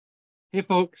Hey,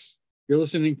 folks, you're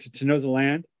listening to Know the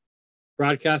Land,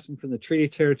 broadcasting from the treaty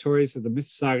territories of the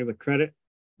Mississauga of the Credit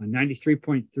on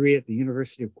 93.3 at the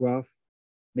University of Guelph.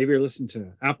 Maybe you're listening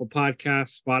to Apple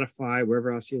Podcasts, Spotify,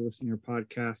 wherever else you're listening to your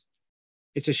podcast.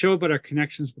 It's a show about our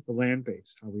connections with the land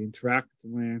base, how we interact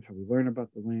with the land, how we learn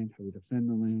about the land, how we defend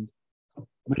the land.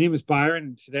 My name is Byron,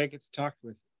 and today I get to talk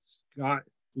with Scott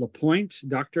LaPoint,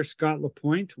 Dr. Scott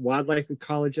LaPoint, wildlife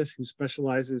ecologist who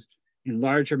specializes in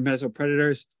larger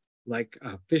mesopredators like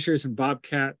fishers and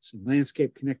bobcats and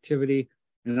landscape connectivity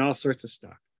and all sorts of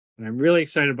stuff. And I'm really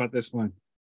excited about this one.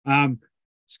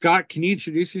 Scott, can you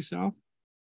introduce yourself?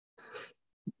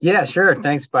 Yeah, sure.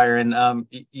 Thanks, Byron.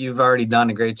 You've already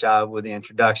done a great job with the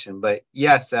introduction, but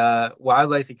yes,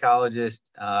 wildlife ecologists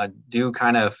do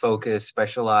kind of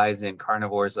specialize in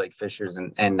carnivores like fishers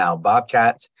and now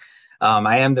bobcats.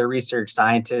 I am the research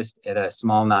scientist at a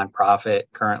small nonprofit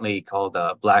currently called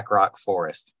Black Rock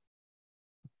Forest.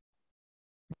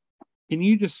 Can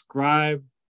you describe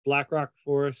Black Rock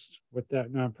Forest, what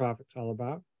that nonprofit's all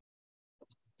about?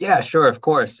 Yeah, sure, of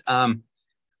course.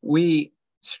 We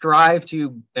strive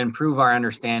to improve our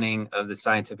understanding of the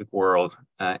scientific world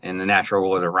and the natural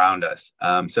world around us.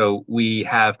 So we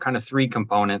have kind of three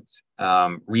components: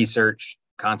 research,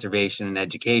 conservation, and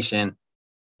education.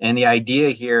 And the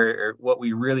idea here, what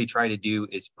we really try to do,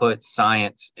 is put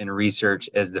science and research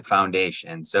as the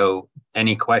foundation. So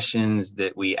any questions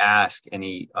that we ask,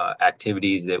 any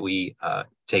activities that we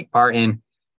take part in,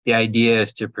 the idea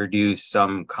is to produce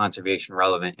some conservation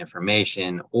relevant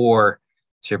information or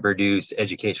to produce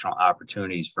educational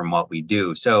opportunities from what we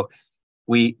do. So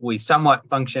we somewhat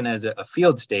function as a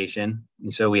field station.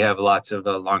 And so we have lots of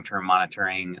long-term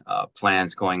monitoring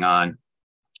plans going on.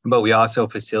 But we also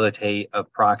facilitate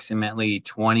approximately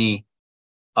 20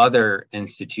 other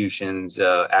institutions,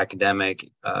 academic,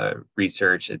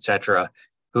 research, et cetera,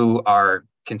 who are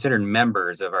considered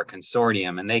members of our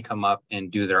consortium, and they come up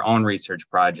and do their own research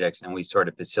projects, and we sort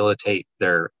of facilitate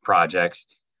their projects.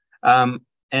 And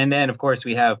then, of course,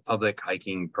 we have public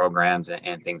hiking programs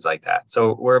and things like that.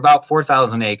 So we're about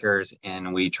 4,000 acres,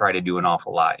 and we try to do an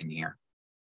awful lot in here.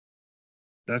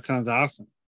 That sounds awesome.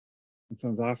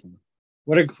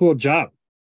 What a cool job.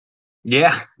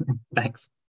 Yeah,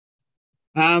 thanks.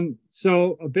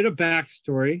 So a bit of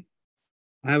backstory.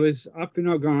 I was up in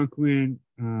Algonquin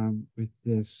with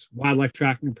this wildlife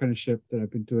tracking apprenticeship that I've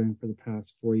been doing for the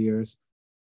past 4 years.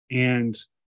 And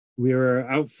we were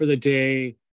out for the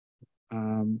day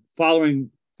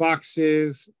following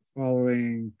foxes,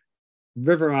 following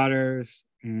river otters,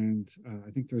 and I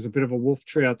think there was a bit of a wolf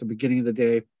trail at the beginning of the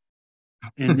day.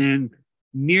 And then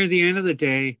near the end of the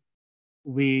day,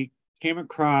 we came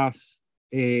across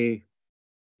a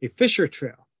fisher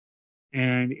trail,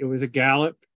 and it was a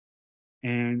gallop,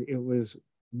 and it was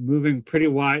moving pretty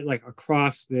wide, like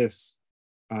across this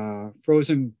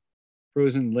frozen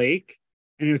lake.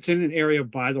 And it's in an area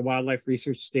by the Wildlife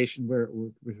Research Station where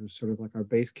it was sort of like our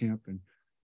base camp. And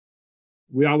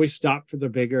we always stop for the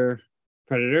bigger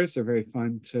predators. They're very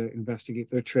fun to investigate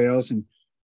their trails. And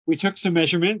we took some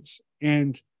measurements,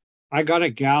 and I got a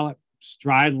gallop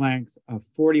stride length of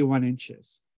 41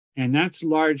 inches. And that's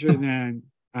larger than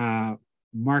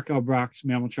Mark Elbrock's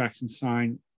Mammal Tracks and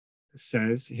Sign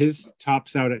says. His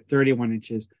tops out at 31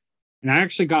 inches. And I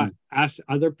actually asked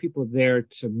other people there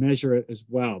to measure it as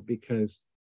well, because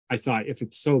I thought, if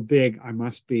it's so big, I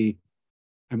must be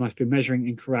measuring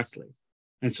incorrectly.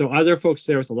 And so other folks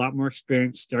there with a lot more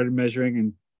experience started measuring,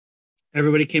 and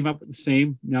everybody came up with the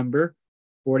same number,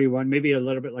 41, maybe a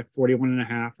little bit like 41 and a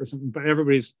half or something, but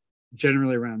everybody's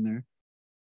generally around there.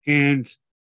 And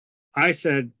I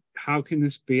said, how can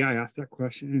this be? I asked that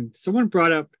question, and someone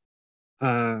brought up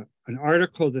an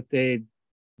article that they'd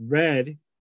read.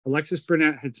 Alexis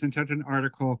Burnett had sent out an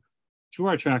article to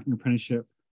our tracking apprenticeship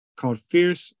called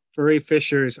 "Fierce Furry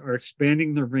Fishers Are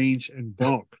Expanding the Range and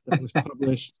Bulk," that was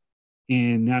published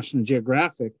in National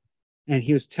Geographic. And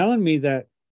he was telling me that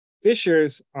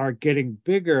fishers are getting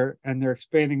bigger and they're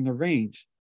expanding the range.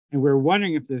 And we were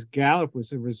wondering if this gallop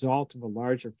was a result of a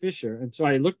larger fisher. And so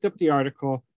I looked up the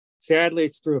article. Sadly,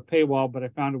 it's through a paywall, but I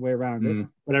found a way around it.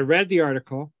 But I read the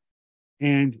article,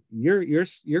 and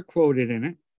you're quoted in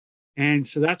it. And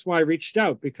so that's why I reached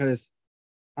out, because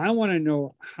I want to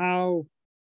know how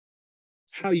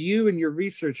you and your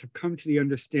research have come to the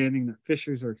understanding that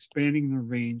fishers are expanding their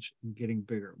range and getting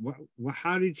bigger.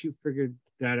 How did you figure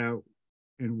that out?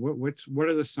 And what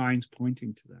are the signs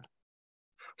pointing to that?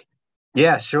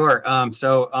 Yeah, sure.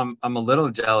 So I'm a little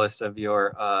jealous of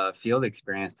your field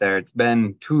experience there. It's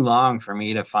been too long for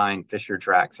me to find fisher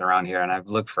tracks around here, and I've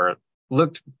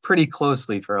looked pretty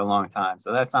closely for a long time.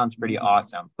 So that sounds pretty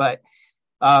awesome. But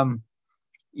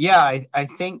Yeah, I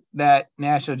think that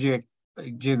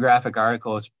Geographic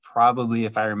article is probably,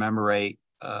 if I remember right,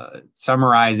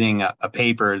 summarizing a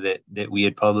paper that we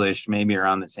had published maybe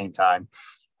around the same time.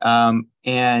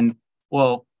 And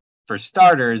well, for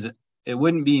starters, it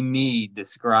wouldn't be me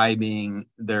describing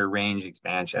their range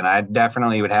expansion. I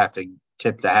definitely would have to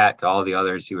tip the hat to all the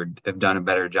others who would have done a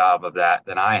better job of that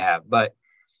than I have. But,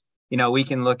 we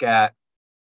can look at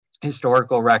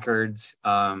historical records,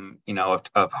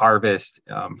 of harvest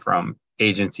from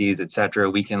agencies, et cetera.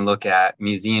 We can look at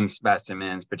museum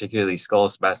specimens, particularly skull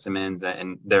specimens,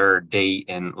 and their date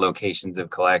and locations of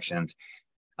collections.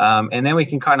 And then we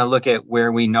can kind of look at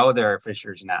where we know there are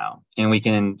fissures now, and we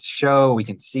can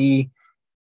see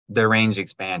the range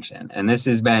expansion. And this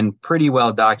has been pretty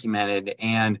well documented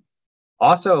and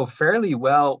also fairly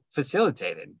well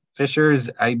facilitated. Fissures,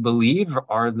 I believe,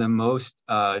 are the most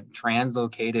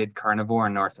translocated carnivore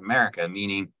in North America,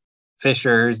 meaning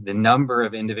fissures, the number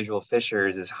of individual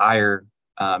fissures is higher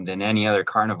than any other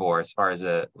carnivore as far as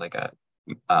a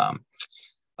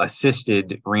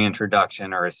assisted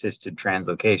reintroduction or assisted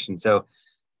translocation. So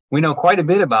we know quite a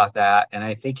bit about that. And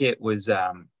I think it was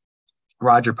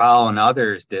Roger Powell and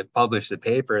others that published the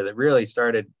paper that really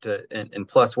started to, in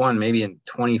plus one, maybe in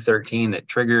 2013, that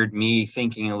triggered me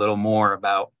thinking a little more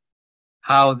about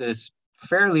how this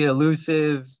fairly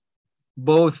elusive,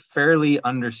 both fairly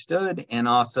understood and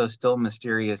also still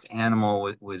mysterious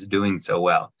animal was doing so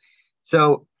well.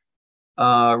 So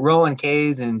Roland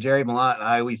Kays and Jerry Malott and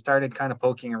I, we started kind of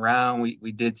poking around.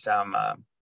 We did some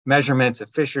measurements of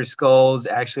fisher skulls.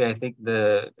 Actually, I think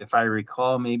if I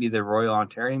recall, maybe the Royal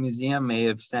Ontario Museum may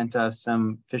have sent us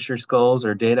some fisher skulls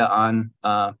or data on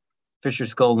fisher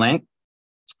skull length.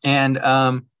 And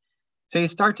so you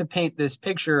start to paint this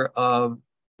picture of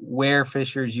where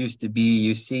fissures used to be.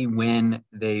 You see when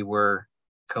they were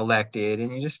collected,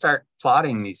 and you just start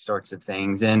plotting these sorts of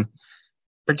things. And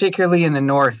particularly in the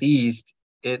Northeast,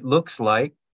 it looks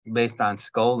like, based on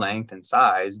skull length and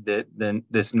size, that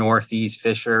this Northeast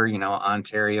fissure,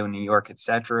 Ontario, New York, et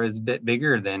cetera, is a bit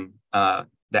bigger than the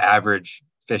average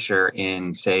fissure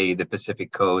in, say, the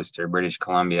Pacific Coast or British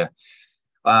Columbia.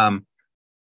 How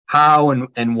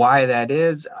and why that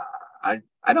is,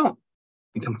 I don't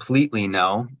completely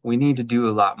know. We need to do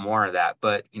a lot more of that.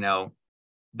 But,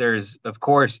 there's, of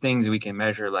course, things we can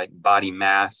measure like body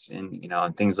mass and,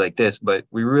 and things like this. But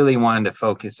we really wanted to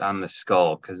focus on the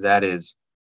skull because that is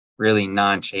really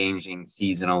non-changing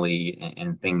seasonally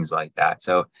and things like that.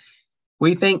 So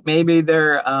we think maybe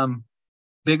they're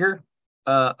bigger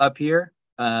up here.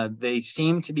 They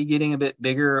seem to be getting a bit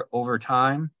bigger over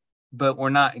time, but we're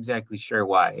not exactly sure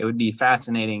why. It would be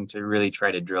fascinating to really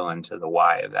try to drill into the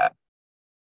why of that.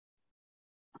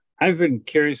 I've been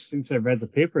curious since I read the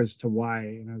paper as to why,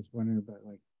 and I was wondering about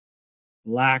like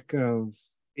lack of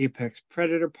apex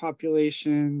predator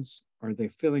populations. Are they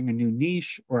filling a new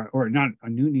niche, or not a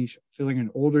new niche, filling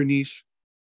an older niche,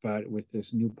 but with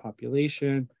this new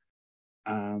population?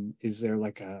 Is there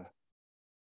like a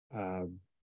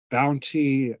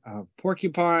bounty of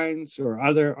porcupines or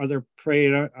other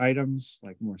prey items,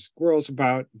 like more squirrels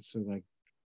about? So like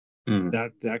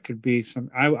that could be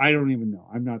some. I don't even know.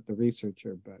 I'm not the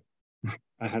researcher, but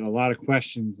I had a lot of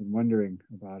questions and wondering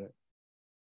about it.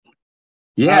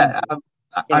 Yeah,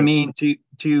 I mean,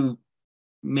 to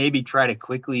maybe try to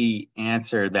quickly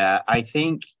answer that, I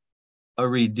think a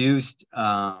reduced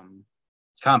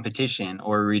competition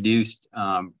or reduced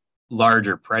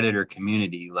larger predator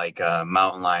community like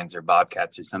mountain lions or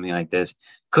bobcats or something like this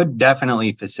could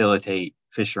definitely facilitate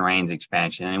fisher range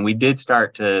expansion. And we did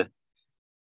start to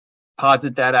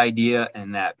posit that idea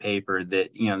in that paper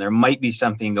that, there might be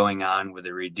something going on with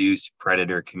a reduced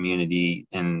predator community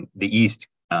in the East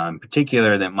in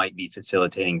particular that might be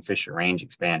facilitating fisher range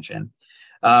expansion.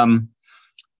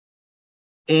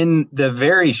 In the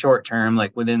very short term,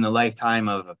 like within the lifetime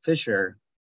of a fisher,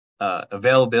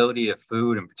 availability of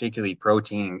food and particularly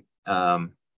protein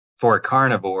for a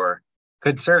carnivore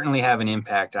could certainly have an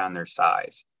impact on their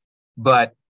size.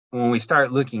 But when we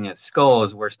start looking at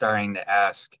skulls, we're starting to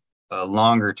ask a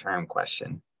longer term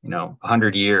question,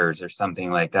 100 years or something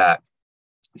like that.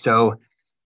 So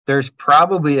there's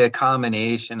probably a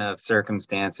combination of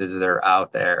circumstances that are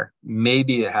out there.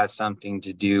 Maybe it has something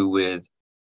to do with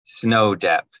snow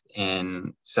depth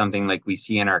and something like we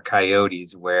see in our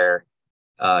coyotes, where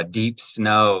deep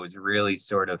snows really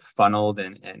sort of funneled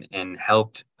and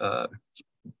helped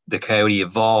the coyote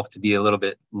evolve to be a little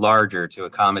bit larger to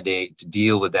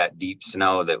deal with that deep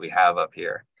snow that we have up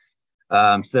here.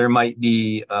 So there might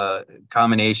be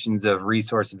combinations of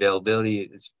resource availability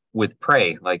with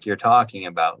prey, like you're talking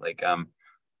about, like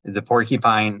the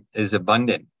porcupine is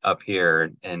abundant up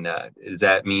here, and does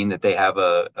that mean that they have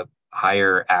a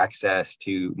higher access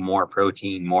to more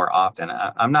protein more often?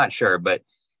 I'm not sure, but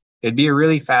it'd be a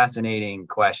really fascinating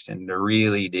question to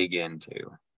really dig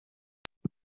into.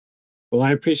 Well,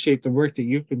 I appreciate the work that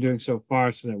you've been doing so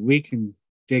far so that we can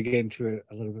dig into it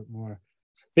a little bit more.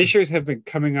 Fishers have been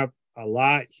coming up a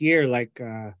lot here. Like,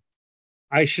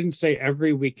 I shouldn't say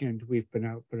every weekend we've been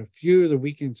out, but a few of the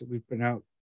weekends that we've been out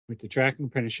with the tracking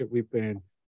apprenticeship, we've been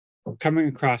coming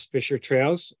across fisher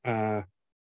trails,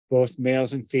 both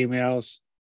males and females,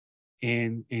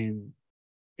 in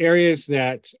areas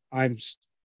that I'm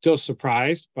still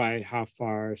surprised by how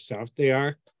far south they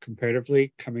are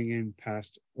comparatively, coming in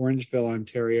past Orangeville,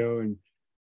 Ontario, and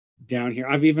down here.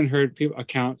 I've even heard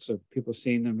accounts of people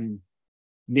seeing them in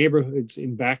neighborhoods,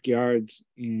 in backyards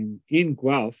in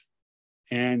Guelph.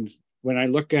 And when I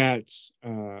look at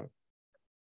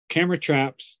camera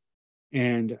traps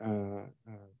and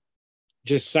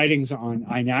just sightings on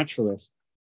iNaturalist,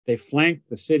 they flank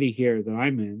the city here that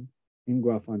I'm in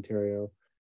Guelph, Ontario,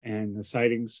 and the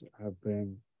sightings have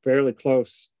been fairly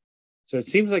close. So it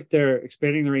seems like they're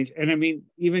expanding the range. And I mean,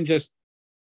 even just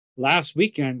last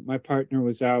weekend, my partner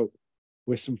was out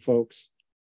with some folks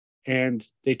and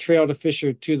they trailed a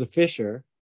fisher to the fisher,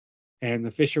 and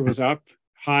the fisher was up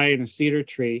high in a cedar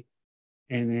tree,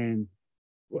 and then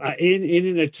in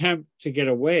an attempt to get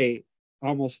away,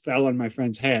 almost fell on my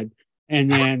friend's head,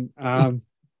 and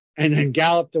then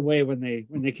galloped away. When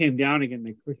they came down again,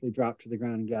 they quickly dropped to the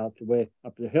ground and galloped away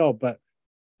up the hill. But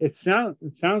it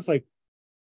sounds like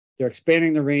they're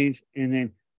expanding the range, and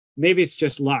then maybe it's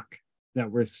just luck that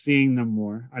we're seeing them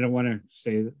more. I don't want to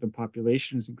say that the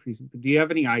population is increasing, but do you have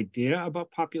any idea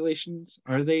about populations?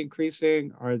 Are they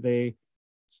increasing? Are they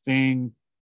staying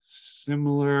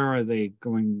similar? Are they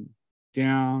going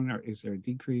down, or is there a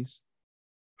decrease?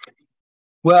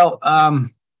 Well,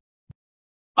 I'm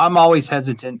always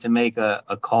hesitant to make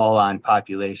a call on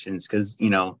populations because,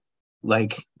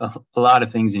 like a lot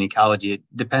of things in ecology, it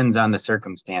depends on the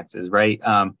circumstances, right?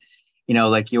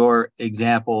 Like your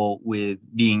example with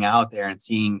being out there and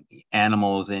seeing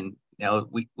animals, and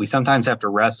we sometimes have to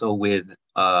wrestle with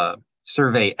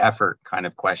survey effort kind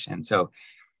of question. So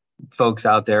folks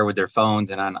out there with their phones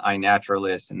and on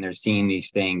iNaturalist, and they're seeing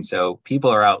these things. So people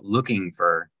are out looking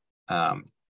for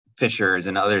fishers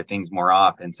and other things more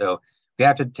often. So we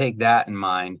have to take that in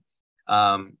mind.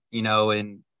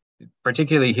 And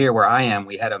particularly here where I am,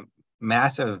 we had a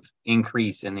massive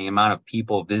increase in the amount of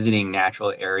people visiting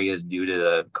natural areas due to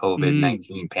the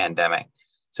COVID-19 pandemic.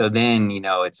 So then,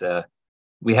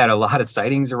 we had a lot of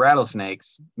sightings of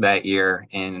rattlesnakes that year.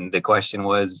 And the question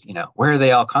was, where are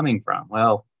they all coming from?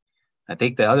 Well, I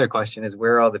think the other question is,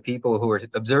 where are all the people who are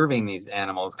observing these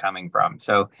animals coming from?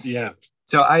 So, yeah.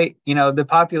 So the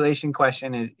population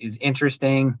question is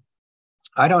interesting.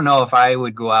 I don't know if I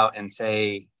would go out and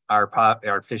say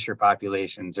our fisher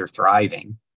populations are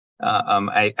thriving.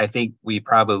 I think we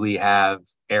probably have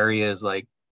areas like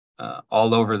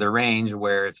all over the range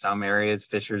where some areas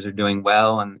fishers are doing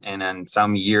well, and in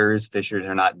some years fishers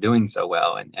are not doing so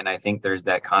well. And I think there's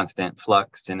that constant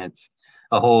flux, and it's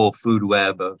a whole food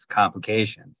web of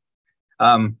complications.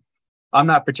 I'm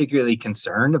not particularly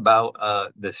concerned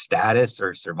about the status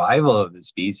or survival of the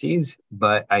species,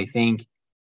 but I think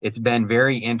it's been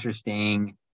very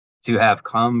interesting to have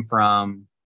come from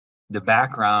the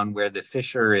background where the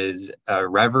fisher is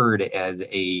revered as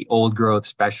a old growth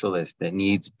specialist that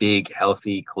needs big,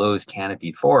 healthy, closed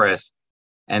canopy forests,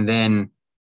 and then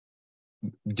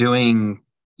doing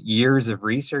years of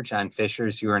research on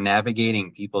fishers who are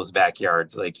navigating people's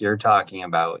backyards, like you're talking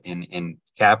about, in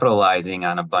capitalizing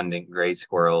on abundant gray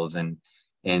squirrels and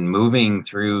moving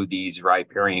through these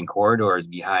riparian corridors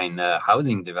behind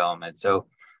housing development. So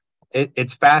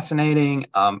it's fascinating.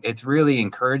 It's really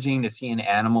encouraging to see an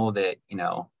animal that,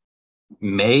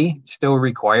 may still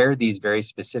require these very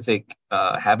specific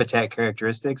habitat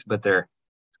characteristics, but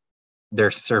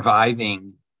they're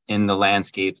surviving in the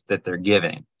landscapes that they're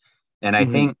given. And I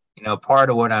think, part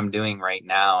of what I'm doing right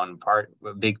now, and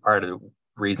a big part of the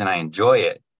reason I enjoy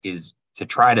it, is to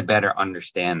try to better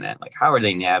understand that. Like, how are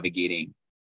they navigating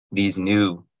these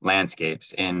new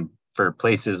landscapes? And for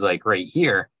places like right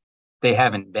here, they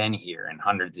haven't been here in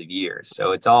hundreds of years.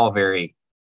 So it's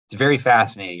very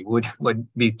fascinating. Would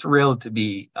be thrilled to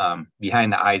be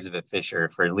behind the eyes of a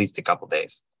fisher for at least a couple of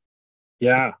days.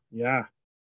 Yeah.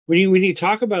 When you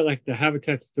talk about like the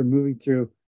habitats they're moving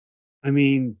through, I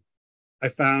mean, I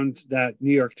found that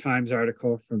New York Times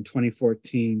article from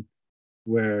 2014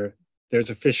 where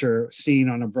there's a fisher seen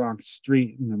on a Bronx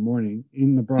street in the morning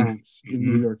in the Bronx in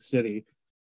New York City.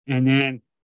 And then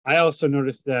I also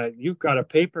noticed that you've got a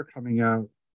paper coming out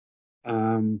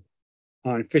um,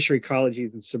 on fishery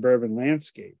ecologies and suburban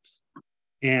landscapes.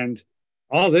 And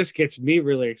all this gets me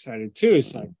really excited too.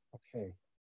 It's like, okay,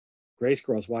 gray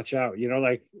squirrels, watch out. You know,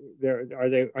 like they're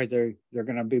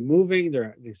going to be moving.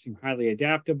 They seem highly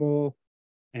adaptable,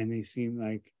 and they seem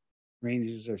like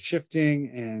ranges are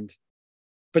shifting. And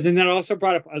but then that also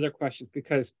brought up other questions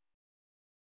because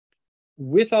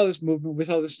with all this movement, with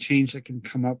all this change that can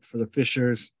come up for the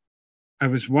fishers, I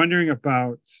was wondering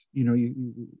about,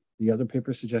 the other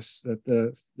paper suggests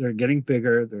that they're getting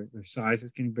bigger, their size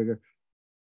is getting bigger.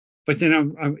 But then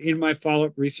I'm in my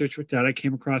follow-up research with that, I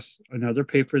came across another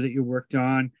paper that you worked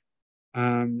on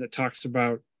that talks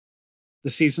about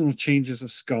the seasonal changes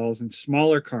of skulls in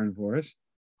smaller carnivores,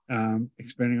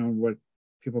 expanding on what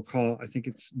people call, I think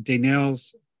it's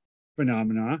Desnales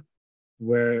phenomena,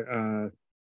 where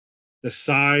the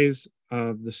size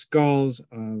of the skulls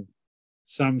of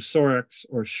some Sorex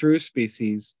or shrew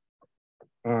species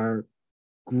are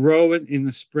grow in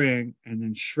the spring and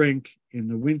then shrink in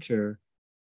the winter.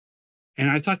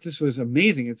 And I thought this was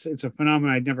amazing. It's a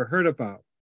phenomenon I'd never heard about.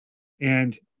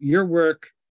 And your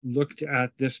work looked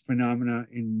at this phenomena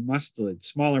in mustelids,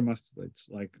 smaller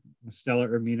mustelids like Mustela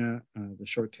ermina, the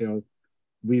short-tailed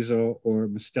weasel, or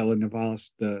Mustela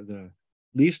nivalis, the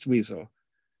least weasel.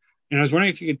 And I was wondering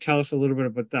if you could tell us a little bit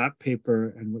about that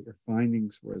paper and what your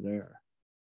findings were there.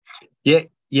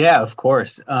 Yeah, of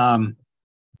course.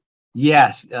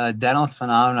 Yes, Desnales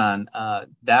phenomenon.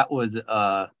 That was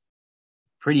a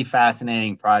pretty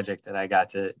fascinating project that I got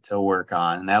to work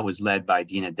on, and that was led by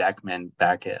Dina Deckman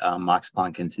back at Max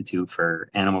Planck Institute for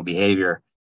Animal Behavior.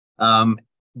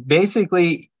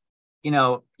 Basically,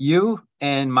 you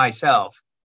and myself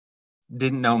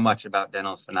didn't know much about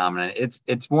Desnales phenomenon.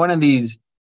 It's one of these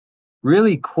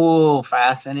really cool,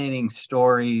 fascinating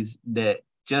stories that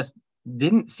just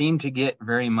didn't seem to get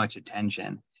very much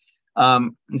attention.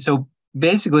 And so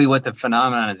basically what the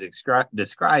phenomenon is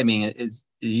describing is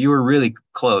you were really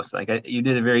close. You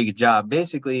did a very good job.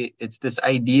 Basically, it's this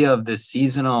idea of the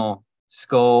seasonal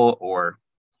skull or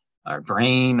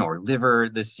brain or liver,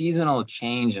 the seasonal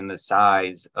change in the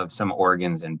size of some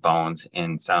organs and bones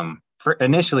in some,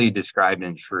 initially described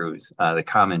in shrews, the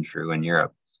common shrew in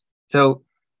Europe. So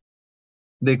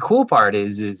the cool part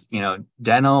is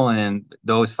Dental and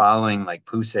those following like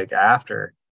Pusik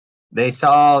after, they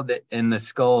saw that in the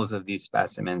skulls of these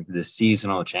specimens, the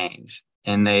seasonal change,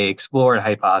 and they explored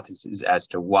hypotheses as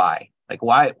to why. Like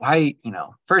why,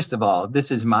 first of all, this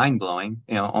is mind blowing,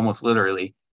 almost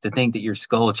literally, to think that your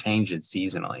skull changes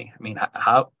seasonally. I mean,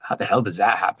 how the hell does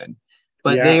that happen?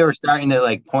 But yeah, they were starting to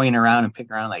like point around and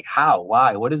pick around, like how,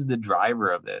 why, what is the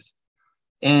driver of this?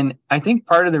 And I think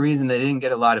part of the reason they didn't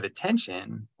get a lot of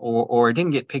attention or it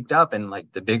didn't get picked up in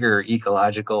like the bigger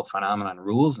ecological phenomenon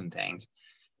rules and things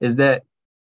is that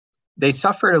they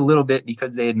suffered a little bit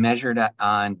because they had measured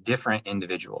on different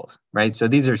individuals, right? So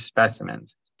these are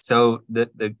specimens. So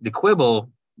the quibble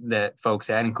that folks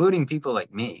had, including people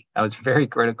like me, I was very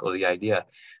critical of the idea,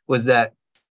 was that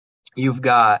you've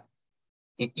got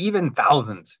even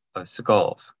thousands of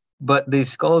skulls, but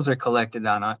these skulls are collected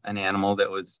on an animal that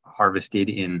was harvested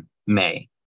in May.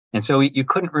 And so you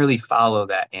couldn't really follow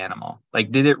that animal.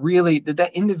 Like, did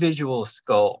that individual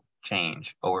skull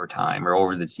change over time or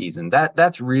over the season?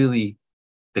 That's really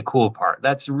the cool part.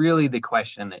 That's really the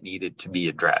question that needed to be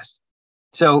addressed.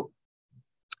 So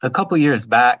a couple of years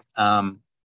back,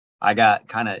 I got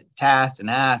kind of tasked and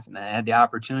asked, and I had the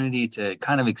opportunity to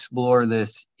kind of explore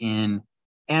this in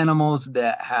animals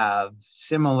that have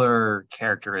similar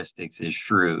characteristics as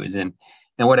shrews. And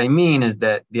what I mean is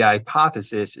that the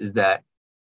hypothesis is that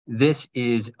this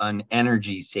is an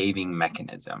energy saving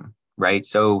mechanism, right?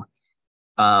 So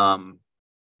pound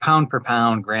per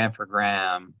pound, gram for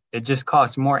gram, it just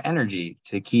costs more energy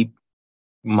to keep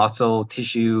muscle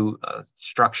tissue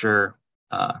structure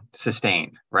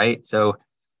sustained, right? So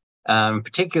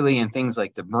particularly in things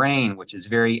like the brain, which is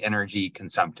very energy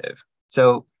consumptive.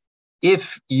 So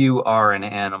if you are an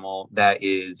animal that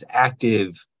is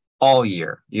active all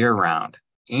year round,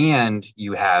 and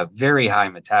you have very high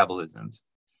metabolisms,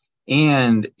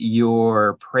 and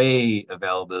your prey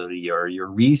availability or your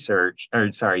resource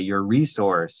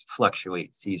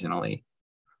fluctuates seasonally,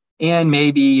 and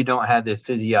maybe you don't have the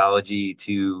physiology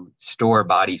to store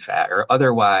body fat or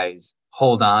otherwise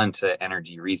hold on to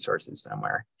energy resources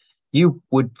somewhere, you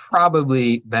would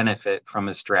probably benefit from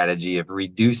a strategy of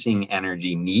reducing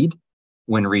energy need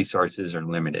when resources are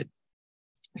limited.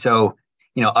 So,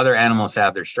 other animals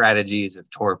have their strategies of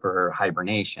torpor or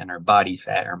hibernation or body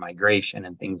fat or migration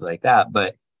and things like that.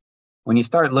 But when you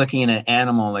start looking at an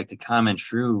animal like the common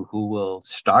shrew who will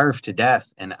starve to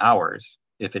death in hours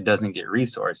if it doesn't get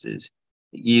resources,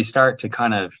 you start to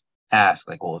kind of ask,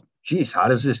 like, well, geez, how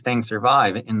does this thing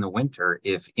survive in the winter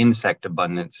if insect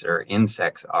abundance or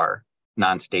insects are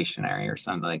non-stationary or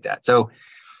something like that? So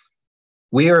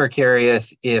we are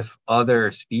curious if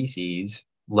other species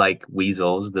like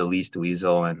weasels, the least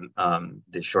weasel and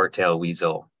the short-tailed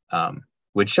weasel,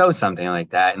 would show something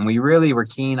like that. And we really were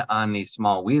keen on these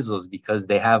small weasels because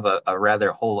they have a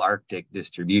rather whole Arctic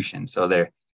distribution. So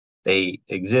they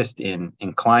exist in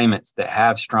climates that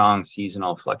have strong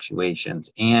seasonal fluctuations,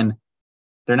 and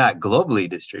they're not globally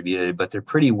distributed, but they're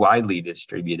pretty widely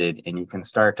distributed. And you can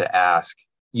start to ask,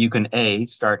 you can A,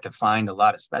 start to find a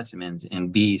lot of specimens,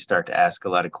 and B, start to ask a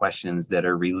lot of questions that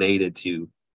are related to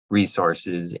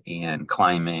resources and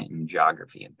climate and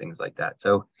geography and things like that.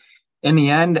 So in the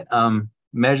end,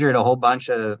 measured a whole bunch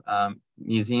of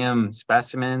museum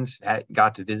specimens,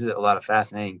 got to visit a lot of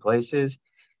fascinating places.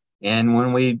 And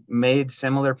when we made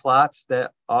similar plots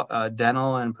that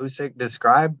Denel and Pusik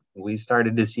described, we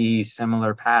started to see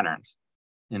similar patterns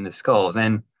in the skulls.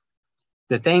 And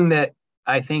the thing that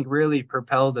I think really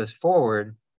propelled us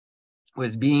forward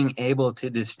was being able to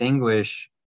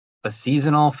distinguish a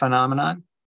seasonal phenomenon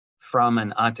from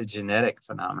an ontogenetic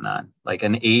phenomenon, like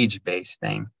an age-based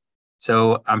thing.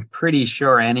 So I'm pretty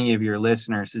sure any of your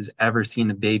listeners has ever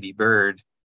seen a baby bird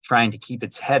trying to keep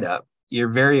its head up. You're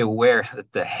very aware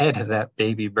that the head of that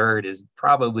baby bird is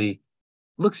probably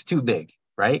looks too big,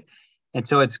 right? And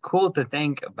so it's cool to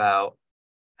think about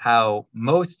how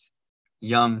most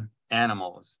young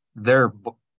animals, their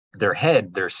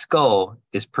head, their skull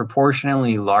is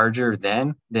proportionally larger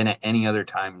than at any other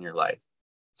time in your life.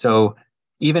 So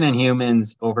even in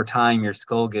humans, over time, your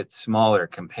skull gets smaller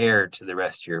compared to the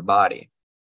rest of your body.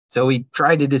 So we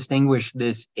tried to distinguish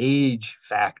this age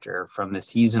factor from the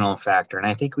seasonal factor. And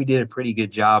I think we did a pretty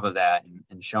good job of that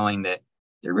in showing that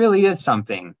there really is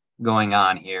something going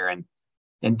on here.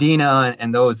 And Dina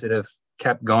and those that have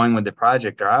kept going with the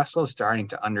project are also starting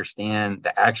to understand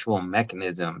the actual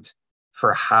mechanisms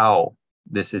for how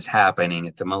this is happening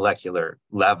at the molecular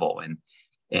level.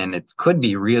 And it could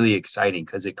be really exciting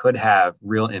because it could have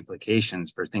real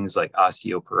implications for things like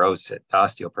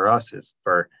osteoporosis,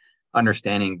 for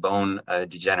understanding bone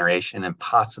degeneration and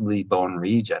possibly bone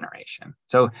regeneration.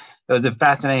 So it was a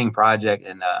fascinating project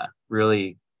and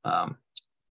really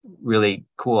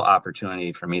cool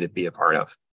opportunity for me to be a part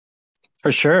of.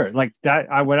 For sure. Like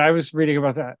that, when I was reading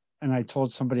about that, and I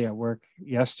told somebody at work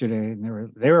yesterday,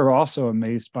 and they were also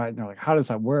amazed by it. And they're like, how does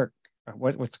that work?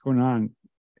 What's going on?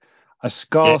 A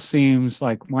skull seems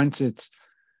like once it's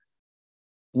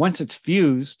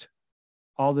fused,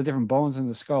 all the different bones in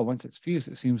the skull, once it's fused,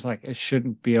 it seems like it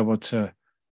shouldn't be able to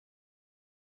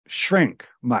shrink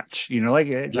much.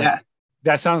 Like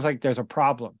that sounds like there's a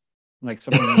problem. Like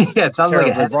something it sounds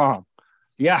terribly like wrong.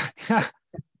 Yeah,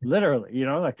 literally.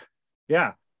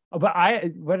 Yeah. But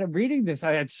when I'm reading this,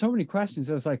 I had so many questions.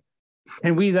 I was like,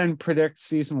 can we then predict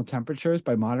seasonal temperatures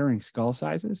by monitoring skull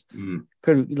sizes?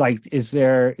 Is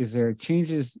there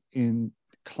changes in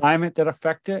climate that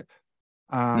affect it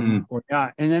or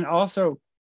not? And then also,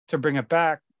 to bring it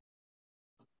back,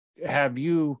 have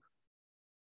you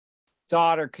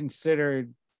thought or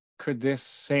considered, could this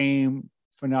same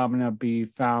phenomena be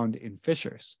found in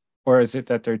fishers, or is it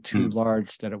that they're too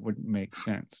large that it wouldn't make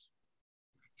sense?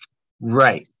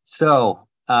 Right. So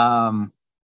to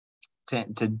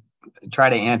try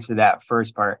to answer that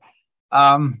first part,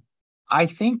 I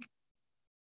think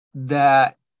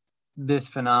that this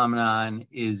phenomenon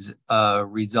is a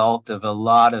result of a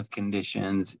lot of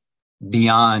conditions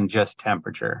beyond just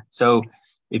temperature. So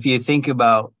if you think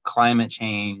about climate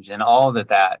change and all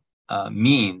that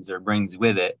means or brings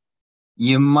with it,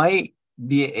 you might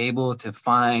be able to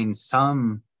find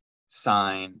some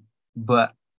sign,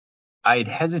 but I'd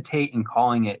hesitate in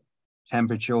calling it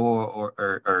temperature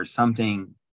or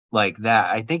something like that.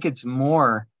 I think it's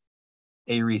more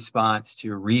a response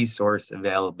to resource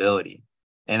availability.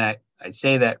 And I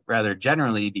say that rather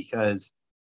generally because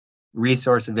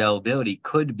resource availability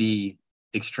could be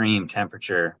extreme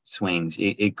temperature swings.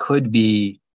 It could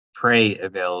be prey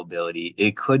availability.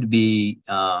 It could be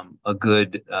a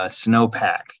good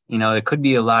snowpack. It could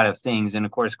be a lot of things. And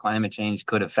of course, climate change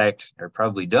could affect, or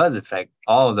probably does affect,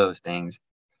 all of those things.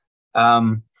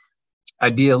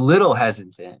 I'd be a little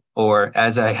hesitant, or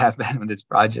as I have been with this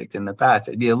project in the past,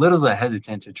 I'd be a little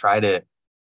hesitant to try to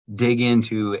dig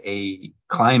into a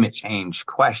climate change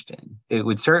question. It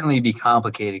would certainly be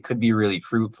complicated, could be really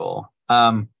fruitful.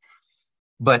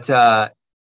 But to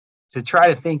try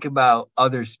to think about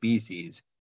other species,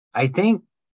 I think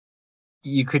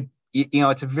you could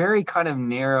it's a very kind of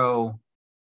narrow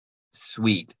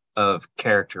suite of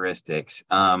characteristics.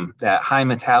 That high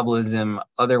metabolism,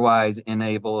 otherwise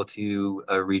unable to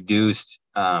reduce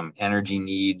energy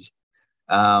needs,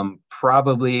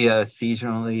 probably a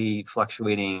seasonally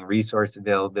fluctuating resource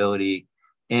availability.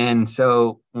 And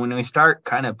so when we start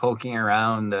kind of poking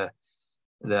around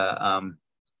the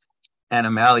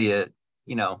animalia,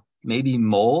 maybe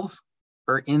moles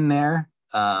are in there,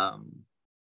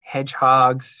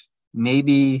 hedgehogs,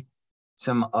 maybe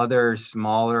some other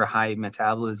smaller high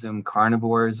metabolism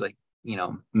carnivores, like,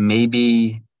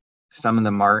 maybe some of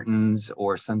the martens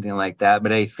or something like that.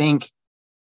 But I think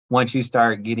once you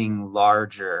start getting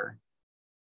larger,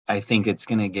 I think it's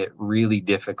going to get really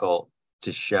difficult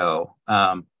to show.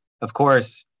 Of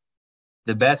course,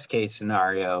 the best case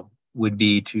scenario would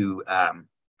be to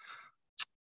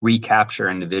recapture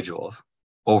individuals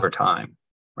over time,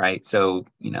 right? So,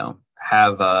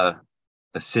 have a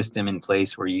system in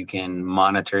place where you can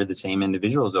monitor the same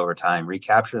individuals over time,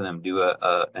 recapture them, do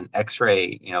an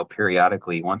X-ray,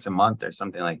 periodically once a month or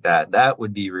something like that. That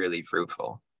would be really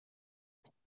fruitful.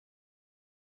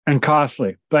 And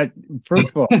costly, but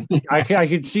fruitful. I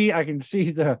can see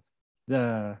the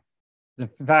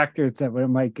factors that we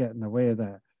might get in the way of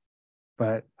that.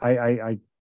 But I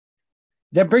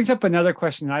that brings up another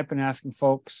question I've been asking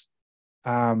folks.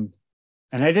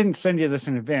 And I didn't send you this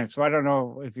in advance, so I don't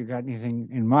know if you got anything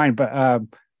in mind, but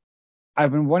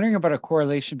I've been wondering about a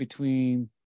correlation between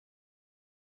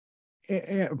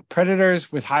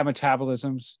predators with high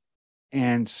metabolisms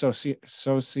and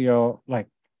socio like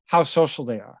how social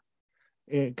they are.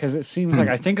 Because it seems like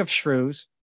I think of shrews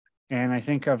and I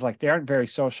think of like they aren't very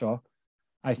social.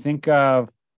 I think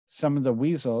of some of the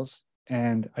weasels,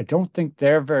 and I don't think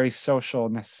they're very social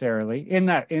necessarily in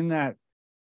that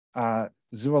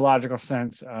zoological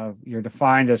sense of you're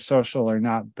defined as social or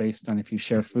not based on if you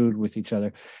share food with each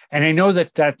other. And I know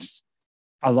that that's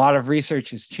a lot of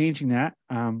research is changing that.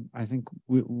 I think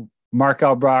Mark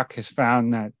Elbrock has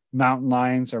found that mountain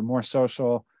lions are more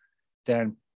social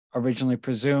than originally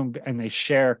presumed, and they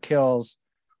share kills.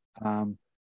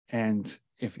 And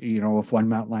if one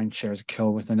mountain lion shares a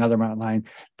kill with another mountain lion,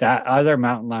 that other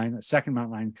mountain lion, the second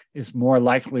mountain lion, is more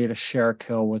likely to share a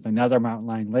kill with another mountain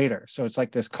lion later. So it's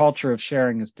like this culture of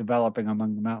sharing is developing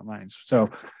among the mountain lions.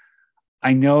 So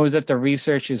I know that the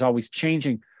research is always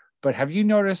changing, but have you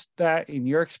noticed that in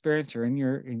your experience or in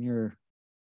your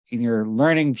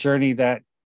learning journey that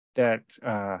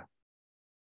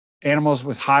animals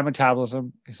with high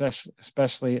metabolism,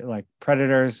 especially like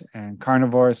predators and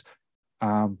carnivores,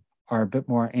 are a bit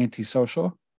more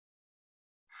antisocial?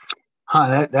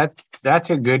 That's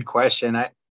a good question.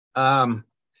 I'm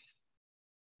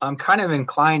kind of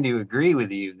inclined to agree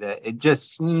with you that it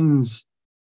just seems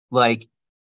like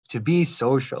to be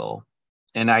social,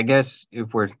 and I guess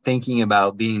if we're thinking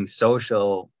about being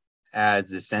social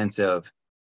as a sense of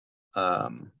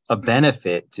a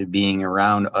benefit to being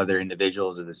around other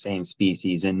individuals of the same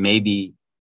species, and maybe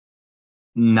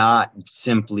not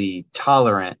simply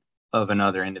tolerant of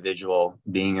another individual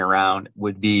being around,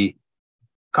 would be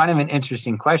kind of an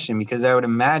interesting question, because I would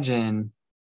imagine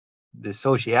the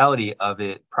sociality of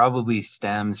it probably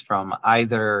stems from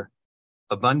either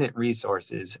abundant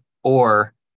resources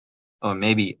or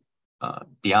maybe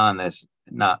beyond this,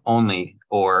 not only,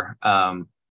 or a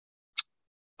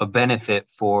benefit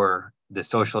for the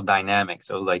social dynamic.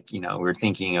 So like, we're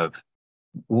thinking of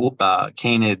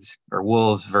canids or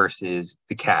wolves versus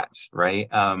the cats, right?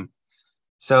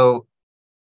 So,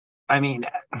 I mean,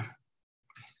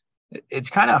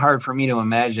 it's kind of hard for me to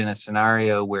imagine a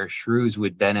scenario where shrews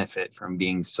would benefit from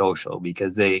being social,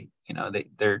 because they're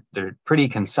pretty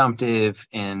consumptive,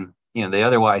 and they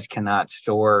otherwise cannot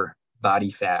store body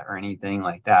fat or anything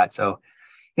like that. So,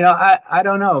 I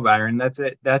don't know, Byron. That's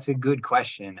a good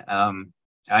question.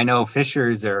 I know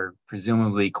fishers are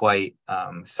presumably quite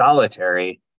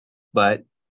solitary, but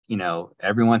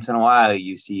every once in a while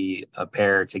you see a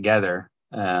pair together.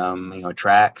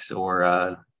 Tracks,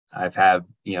 or I've had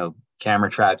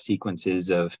camera trap sequences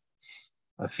of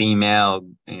a female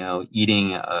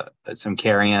eating some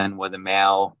carrion with a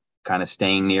male kind of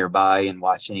staying nearby and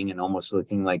watching, and almost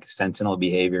looking like sentinel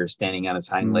behavior, standing on his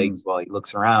hind legs while he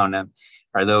looks around.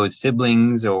 Are those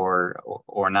siblings or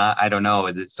not? I don't know.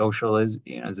 Is it social? Is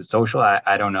it social?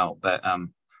 I don't know. But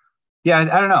yeah,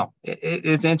 I don't know.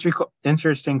 It's an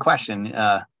interesting question.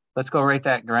 Let's go rate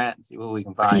that grant and see what we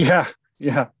can find.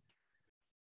 Yeah.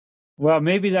 Well,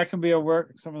 maybe that can be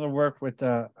some of the work with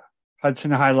the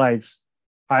Hudson Highlands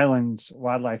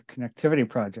Wildlife Connectivity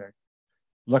Project,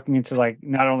 looking into like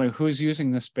not only who's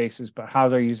using the spaces, but how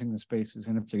they're using the spaces,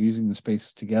 and if they're using the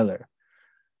spaces together.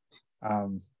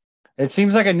 It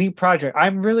seems like a neat project.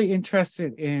 I'm really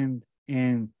interested in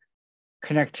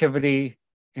connectivity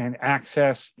and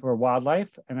access for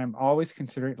wildlife, and I'm always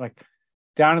considering, like,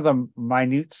 down to the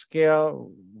minute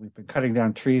scale. We've been cutting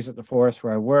down trees at the forest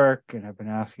where I work, and I've been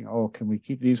asking, oh, can we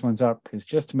keep these ones up? Because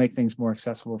just to make things more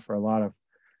accessible for a lot of,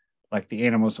 like, the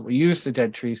animals that we use, the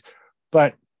dead trees.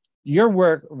 But your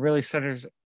work really centers,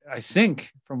 I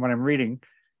think, from what I'm reading,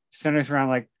 centers around,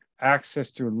 like, access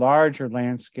through larger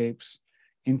landscapes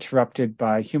interrupted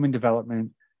by human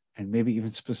development and maybe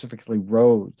even specifically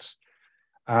roads.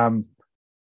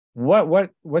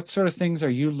 What sort of things are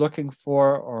you looking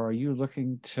for, or are you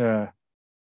looking to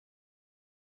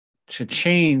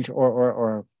change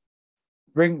or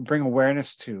bring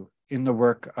awareness to in the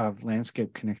work of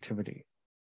landscape connectivity?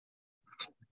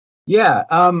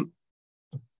 Yeah.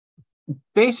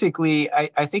 Basically,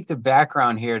 I think the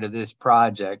background here to this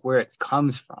project, where it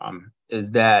comes from,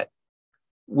 is that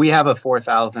we have a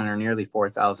 4,000 or nearly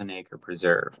 4,000 acre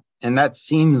preserve, and that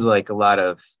seems like a lot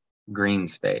of green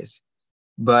space,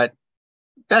 but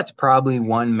that's probably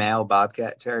one male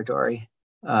bobcat territory.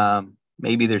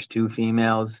 Maybe there's two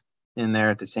females in there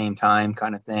at the same time,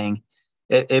 kind of thing.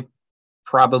 It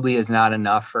probably is not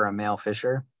enough for a male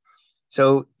fisher.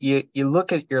 So you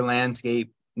look at your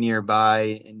landscape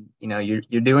nearby, and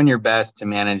you're doing your best to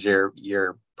manage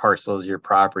your parcels, your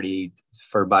property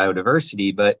for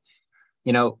biodiversity, but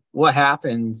what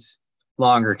happens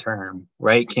longer term,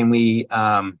 right? Can we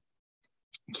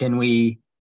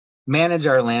manage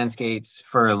our landscapes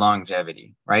for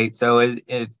longevity, right? So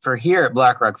for here at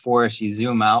Black Rock Forest, you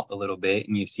zoom out a little bit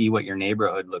and you see what your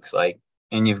neighborhood looks like,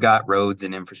 and you've got roads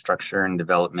and infrastructure and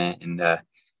development, and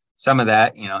some of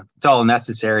that, it's all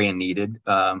necessary and needed.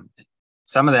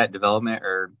 Some of that development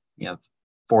are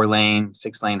 4-lane,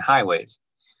 6-lane highways.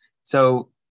 So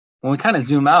when we kind of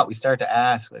zoom out, we start to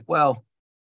ask, like, well,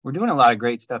 we're doing a lot of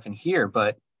great stuff in here,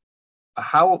 but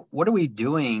what are we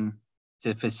doing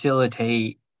to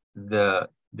facilitate the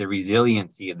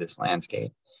resiliency of this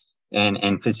landscape,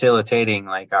 and facilitating,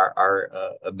 like, our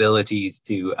abilities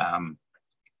to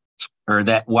or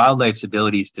that wildlife's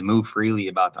abilities to move freely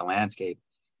about the landscape.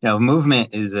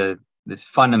 Movement is this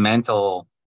fundamental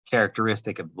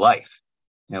characteristic of life.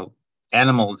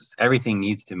 Animals, everything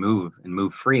needs to move and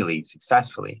move freely,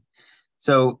 successfully.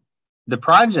 So the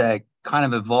project kind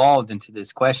of evolved into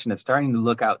this question of starting to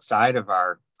look outside of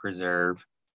our preserve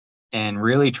and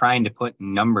really trying to put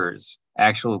numbers,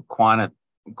 actual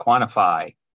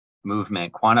quantify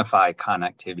movement, quantify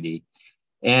connectivity.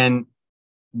 And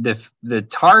the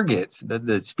targets,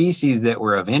 the species that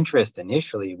were of interest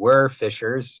initially were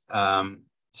fishers.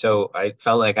 So I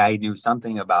felt like I knew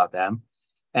something about them.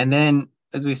 And then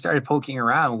as we started poking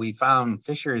around, we found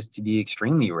fishers to be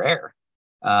extremely rare.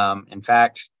 In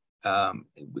fact,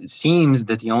 it seems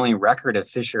that the only record of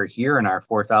fisher here in our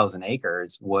 4,000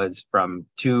 acres was from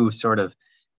two sort of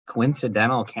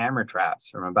coincidental camera traps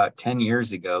from about 10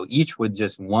 years ago, each with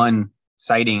just one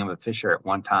sighting of a fisher at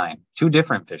one time, two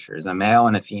different fishers, a male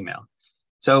and a female.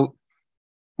 So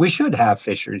we should have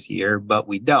fishers here, but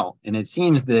we don't. And it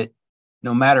seems that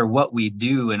no matter what we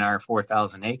do in our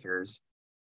 4,000 acres,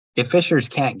 if fishers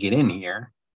can't get in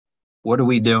here, what are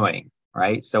we doing,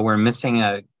 right? So we're missing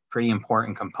a pretty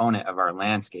important component of our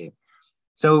landscape.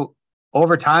 So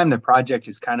over time, the project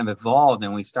has kind of evolved,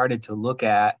 and we started to look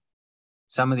at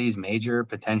some of these major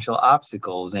potential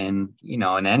obstacles. And,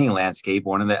 in any landscape,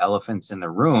 one of the elephants in the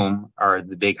room are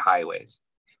the big highways.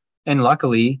 And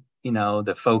luckily,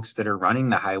 the folks that are running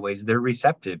the highways, they're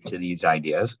receptive to these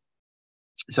ideas.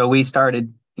 So we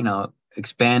started,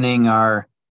 expanding our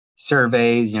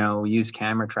surveys. We use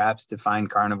camera traps to find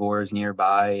carnivores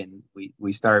nearby, and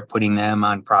we start putting them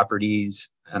on properties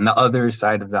on the other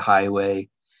side of the highway.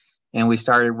 And we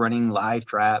started running live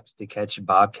traps to catch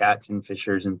bobcats and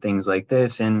fishers and things like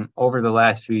this. And over the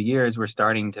last few years, we're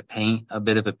starting to paint a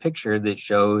bit of a picture that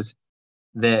shows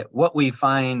that what we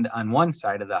find on one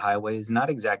side of the highway is not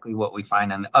exactly what we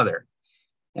find on the other.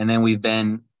 And then we've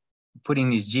been putting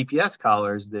these GPS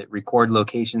collars that record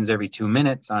locations every 2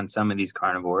 minutes on some of these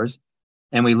carnivores.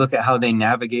 And we look at how they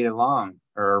navigate along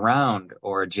or around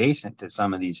or adjacent to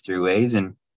some of these throughways.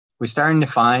 And we're starting to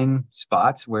find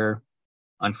spots where,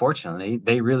 unfortunately,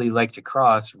 they really like to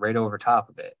cross right over top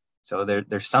of it. So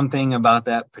there's something about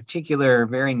that particular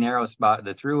very narrow spot of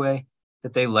the throughway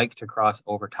that they like to cross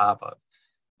over top of.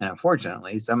 And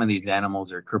unfortunately, some of these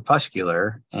animals are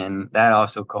crepuscular, and that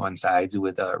also coincides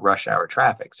with rush hour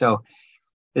traffic. So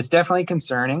it's definitely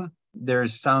concerning.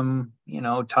 There's some,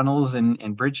 tunnels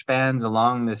and bridge spans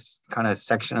along this kind of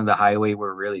section of the highway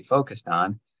we're really focused on.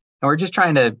 And we're just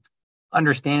trying to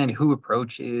understand who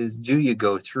approaches, do you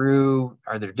go through,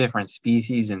 are there different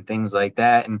species and things like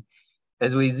that. And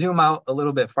as we zoom out a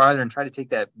little bit farther and try to take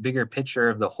that bigger picture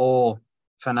of the whole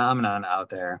phenomenon out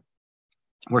there,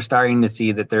 we're starting to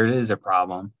see that there is a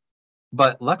problem.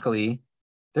 But luckily,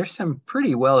 there's some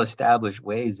pretty well-established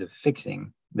ways of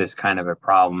fixing this kind of a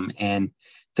problem. And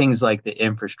things like the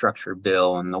infrastructure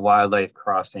bill and the wildlife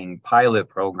crossing pilot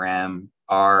program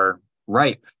are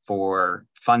ripe for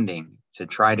funding to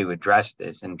try to address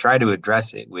this and try to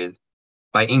address it with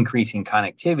by increasing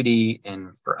connectivity.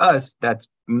 And for us, that's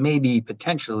maybe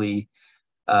potentially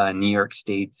New York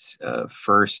State's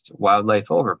first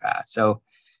wildlife overpass. So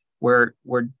we're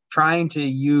trying to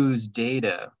use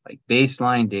data, like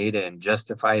baseline data, and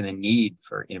justify the need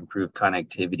for improved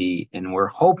connectivity. And we're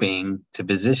hoping to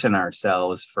position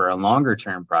ourselves for a longer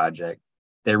term project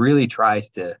that really tries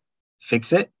to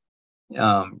fix it,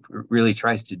 really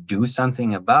tries to do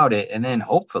something about it, and then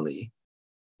hopefully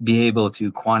be able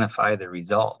to quantify the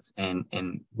results and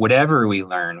whatever we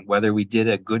learn, whether we did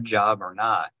a good job or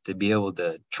not, to be able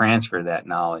to transfer that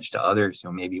knowledge to others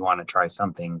who maybe want to try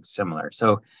something similar.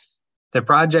 So the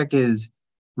project is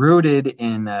rooted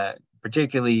in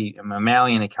particularly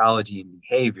mammalian ecology and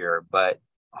behavior, but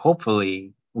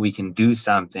hopefully we can do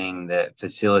something that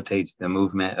facilitates the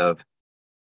movement of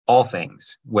all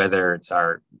things, whether it's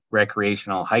our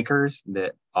recreational hikers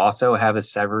that also have a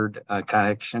severed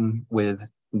connection with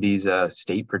these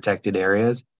state protected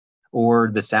areas,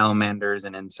 or the salamanders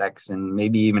and insects, and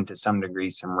maybe even to some degree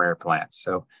some rare plants.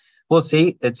 So we'll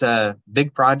see. It's a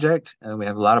big project. We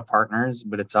have a lot of partners,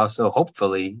 but it's also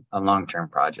hopefully a long-term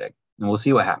project, and we'll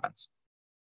see what happens.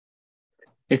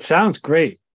 It sounds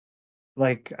great.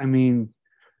 Like, I mean,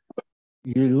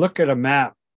 you look at a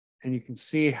map and you can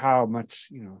see how much,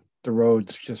 the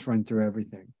roads just run through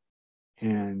everything.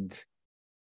 And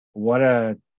what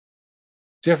a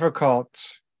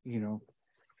difficult,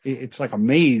 it's like a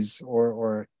maze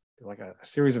or like a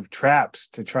series of traps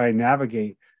to try and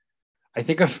navigate. I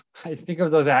think of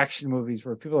those action movies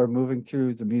where people are moving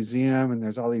through the museum and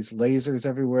there's all these lasers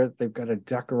everywhere that they've got to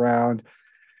duck around.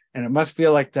 And it must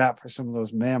feel like that for some of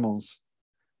those mammals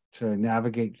to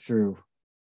navigate through.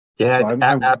 Yeah,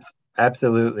 so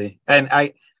absolutely. And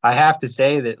I have to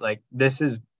say that, like, this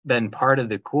has been part of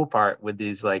the cool part with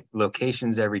these like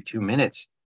locations every 2 minutes.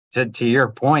 To your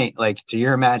point, like to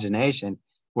your imagination,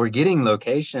 we're getting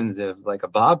locations of like a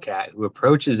bobcat who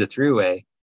approaches a throughway.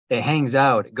 It hangs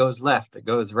out, it goes left, it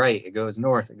goes right, it goes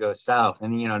north, it goes south.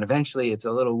 And, and eventually it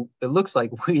looks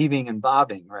like weaving and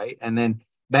bobbing, right? And then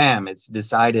bam, it's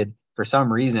decided for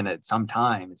some reason at some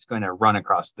time, it's going to run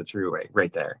across the throughway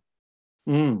right there.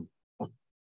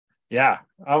 Yeah,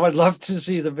 I would love to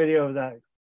see the video of that,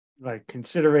 like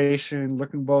consideration,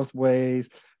 looking both ways,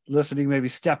 listening, maybe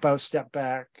step out, step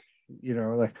back,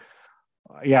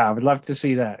 yeah, I would love to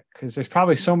see that because there's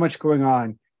probably so much going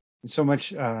on and so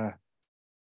much thought.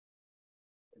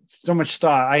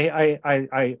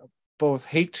 I both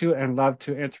hate to and love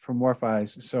to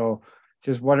anthropomorphize. So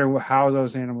just wonder how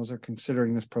those animals are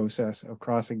considering this process of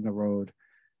crossing the road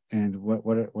and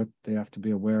what they have to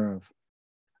be aware of.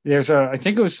 There's I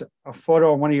think it was a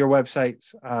photo on one of your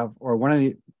websites or one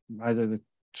of either the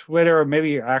Twitter or maybe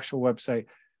your actual website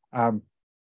of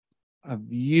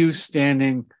you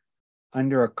standing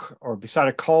under or beside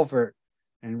a culvert,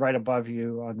 and right above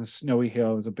you on the snowy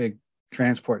hill is a big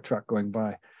transport truck going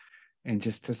by. And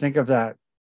just to think of that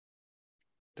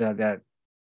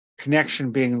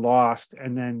connection being lost,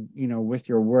 and then with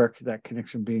your work that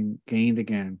connection being gained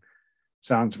again,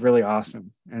 sounds really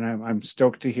awesome. And I'm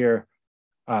stoked to hear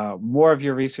more of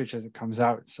your research as it comes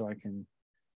out, so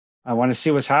I want to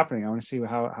see what's happening. I want to see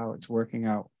how it's working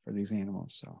out for these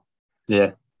animals. So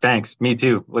yeah, thanks. Me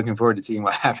too. Looking forward to seeing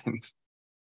what happens.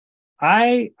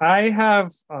 I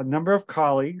have a number of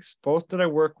colleagues, both that I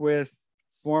work with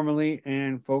formally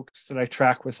and folks that I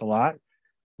track with a lot,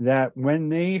 that when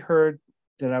they heard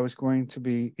that I was going to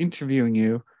be interviewing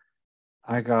you,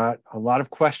 I got a lot of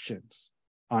questions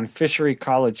on fishery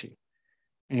ecology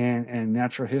and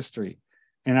natural history.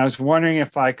 And I was wondering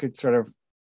if I could sort of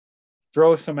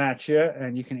throw some at you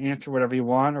and you can answer whatever you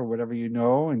want or whatever you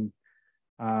know. And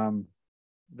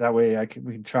that way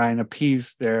we can try and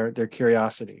appease their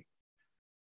curiosity.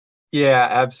 Yeah,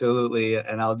 absolutely.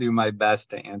 And I'll do my best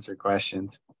to answer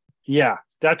questions. Yeah,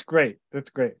 that's great.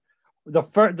 That's great.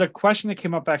 The question that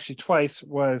came up actually twice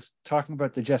was talking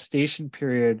about the gestation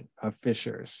period of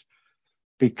fishers,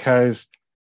 because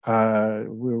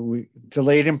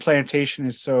delayed implantation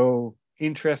is so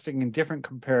interesting and different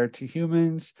compared to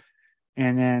humans.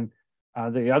 And then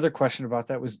the other question about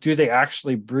that was, do they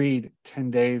actually breed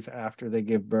 10 days after they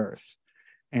give birth?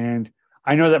 And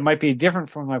I know that might be different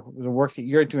from like the work that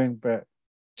you're doing, but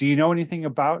do you know anything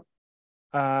about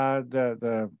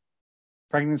the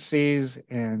pregnancies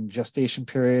and gestation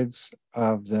periods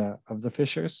of the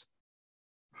fishers?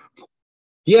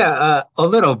 Yeah, a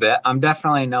little bit. I'm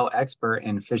definitely no expert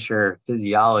in fisher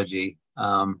physiology,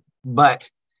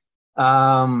 but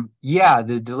yeah,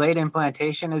 the delayed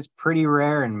implantation is pretty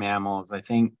rare in mammals. I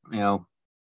think 2%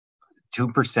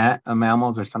 of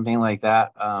mammals or something like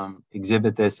that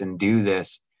exhibit this and do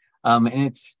this, and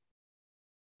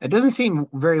it doesn't seem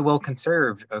very well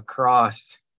conserved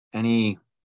across any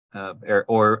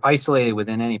or isolated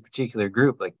within any particular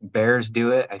group. Like bears do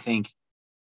it, I think.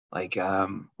 Like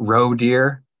roe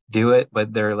deer do it,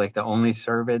 but they're like the only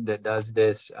cervid that does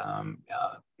this.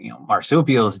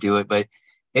 Marsupials do it, but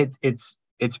it's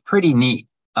pretty neat.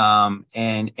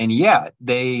 And yeah,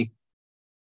 they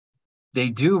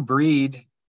do breed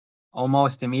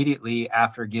almost immediately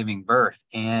after giving birth,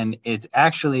 and it's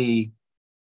actually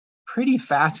pretty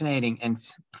fascinating and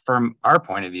from our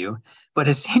point of view, but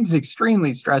it seems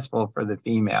extremely stressful for the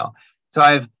female. So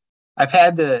I've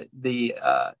had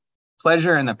the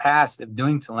pleasure in the past of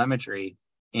doing telemetry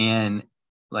and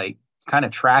like kind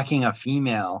of tracking a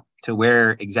female to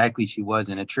where exactly she was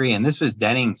in a tree. And this was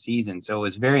denning season, so it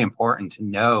was very important to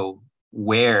know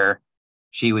where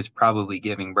she was probably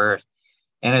giving birth.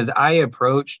 And as I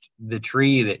approached the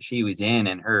tree that she was in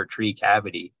her tree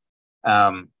cavity,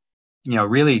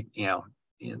 really,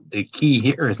 the key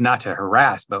here is not to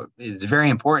harass, but it's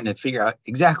very important to figure out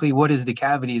exactly what is the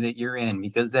cavity that you're in,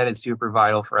 because that is super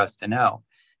vital for us to know.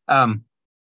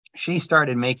 She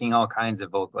started making all kinds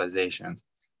of vocalizations,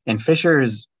 and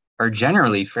fishers are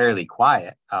generally fairly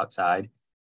quiet outside,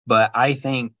 but I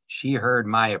think she heard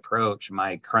my approach,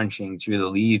 my crunching through the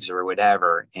leaves or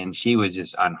whatever, and she was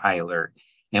just on high alert.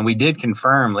 And we did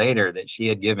confirm later that she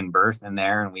had given birth in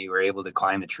there, and we were able to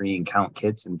climb the tree and count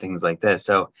kits and things like this.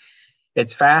 So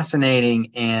it's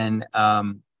fascinating. And,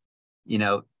 I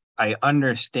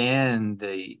understand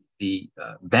the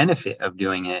benefit of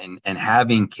doing it and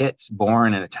having kits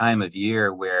born at a time of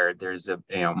year where there's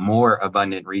more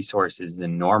abundant resources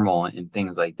than normal and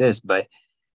things like this. But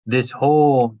this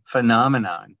whole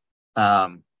phenomenon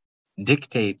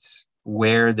dictates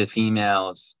where the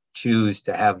females choose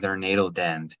to have their natal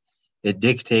dens. It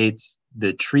dictates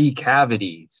the tree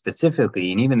cavity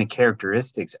specifically, and even the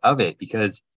characteristics of it,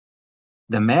 because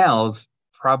the males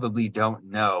probably don't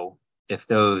know if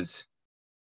those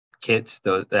kits,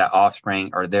 that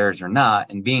offspring, are theirs or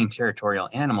not. And being territorial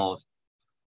animals,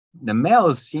 the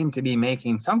males seem to be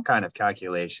making some kind of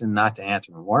calculation, not to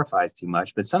anthropomorphize too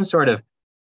much, but some sort of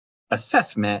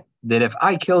assessment that if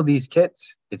I kill these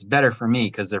kits, it's better for me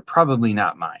because they're probably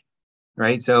not mine,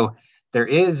 right? So there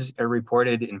is a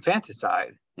reported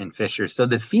infanticide in fishers. So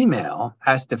the female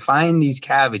has to find these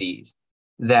cavities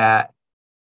that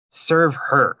serve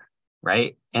her,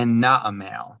 right? And not a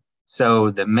male.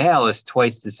 So the male is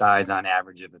twice the size on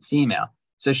average of a female.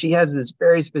 So she has this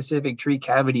very specific tree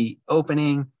cavity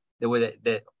opening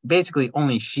that basically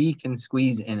only she can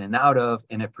squeeze in and out of,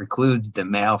 and it precludes the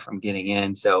male from getting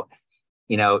in. So,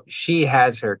 she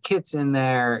has her kits in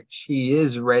there. She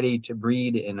is ready to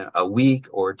breed in a week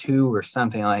or two or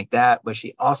something like that, but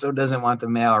she also doesn't want the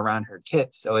male around her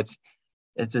kits. So it's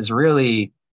this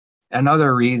really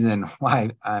another reason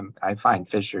why I find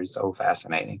fishers so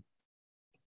fascinating.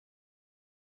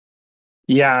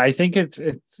 Yeah, I think it's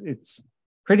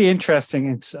pretty interesting.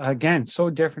 It's again so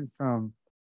different from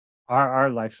our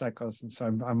life cycles, and so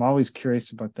I'm always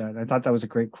curious about that. I thought that was a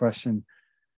great question.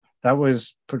 That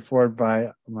was put forward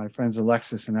by my friends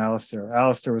Alexis and Alistair.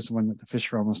 Alistair was the one that the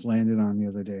fisher almost landed on the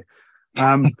other day.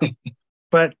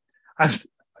 But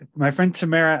my friend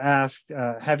Tamara asked,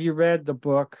 have you read the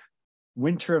book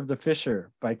Winter of the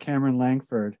Fisher by Cameron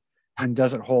Langford, and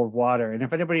does it hold water? And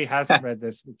if anybody hasn't read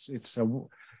this, it's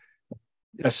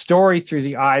a story through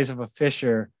the eyes of a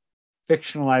fisher,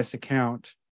 fictionalized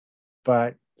account,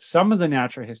 but some of the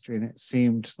natural history in it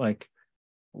seemed like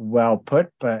well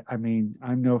put, but I mean,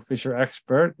 I'm no fisher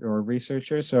expert or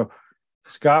researcher. So,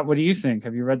 Scott, what do you think?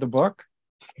 Have you read the book?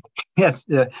 Yes.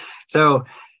 So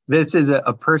this is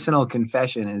a personal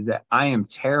confession, is that I am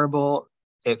terrible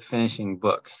at finishing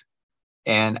books.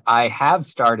 And I have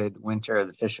started Winter of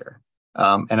the Fisher.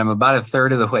 And I'm about a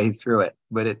third of the way through it,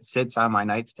 but it sits on my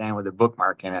nightstand with a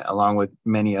bookmark in it, along with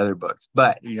many other books.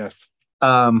 But yes,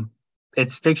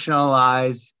 it's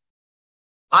fictionalized.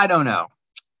 I don't know.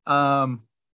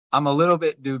 I'm a little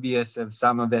bit dubious of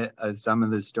some of it, of some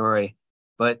of the story,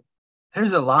 but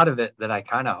there's a lot of it that I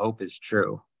kind of hope is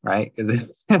true, right?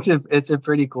 Because it's a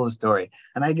pretty cool story.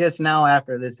 And I guess now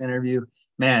after this interview,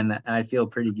 man, I feel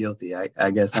pretty guilty.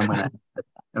 I guess I'm gonna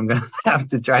I'm gonna have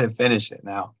to try to finish it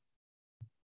now.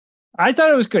 I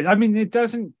thought it was good. I mean, it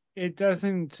doesn't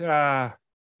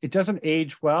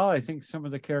age well. I think some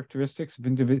of the characteristics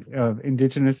of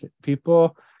indigenous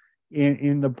people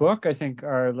in the book, I think,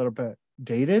 are a little bit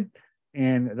dated,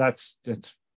 and that's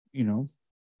you know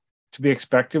to be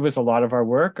expected with a lot of our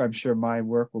work. I'm sure my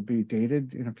work will be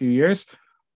dated in a few years,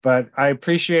 but I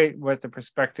appreciate what the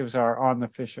perspectives are on the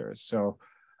fishers. So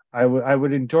I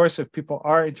would endorse, if people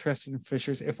are interested in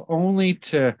fishers, if only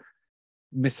to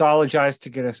mythologize to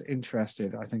get us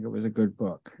interested. I think it was a good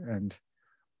book. And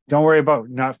don't worry about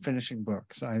not finishing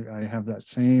books. I have that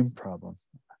same problem.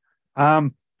 I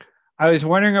was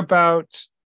wondering about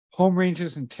home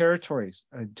ranges and territories.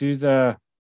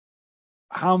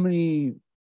 How many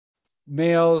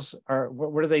males are,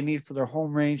 what do they need for their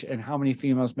home range, and how many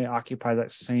females may occupy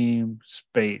that same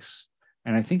space?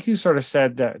 And I think you sort of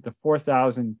said that the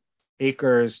 4,000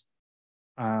 acres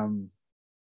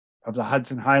of the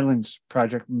Hudson Highlands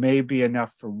project may be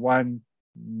enough for one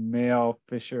male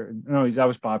fisher. No, that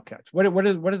was bobcats. What do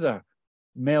the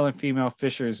male and female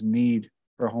fishers need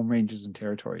for home ranges and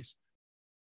territories?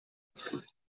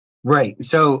 Right.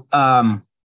 So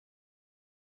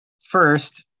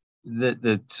first,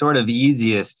 the sort of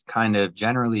easiest kind of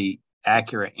generally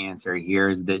accurate answer here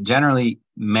is that generally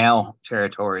male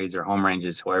territories or home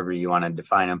ranges, however you want to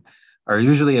define them, are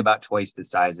usually about twice the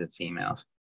size of females.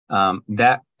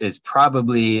 That is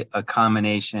probably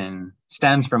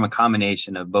stems from a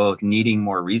combination of both needing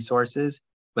more resources,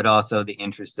 but also the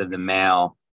interest of the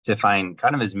male to find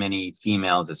kind of as many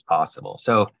females as possible.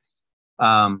 So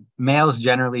males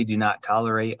generally do not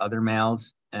tolerate other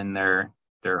males in their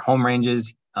home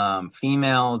ranges.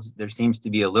 Females, there seems to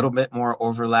be a little bit more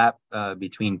overlap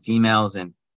between females,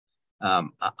 and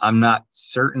I'm not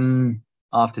certain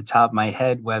off the top of my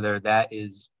head whether that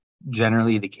is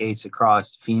generally the case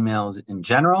across females in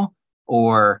general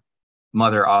or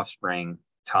mother offspring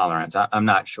tolerance. I'm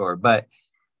not sure, but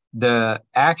the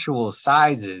actual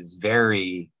sizes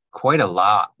vary quite a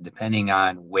lot depending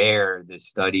on where the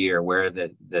study or where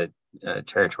the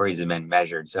territories have been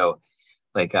measured. So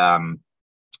like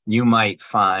you might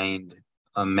find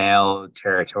a male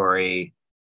territory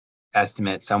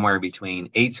estimate somewhere between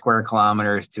 8 square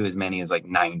kilometers to as many as like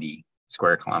 90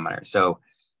 square kilometers. So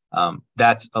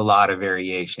that's a lot of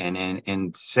variation,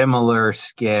 and similar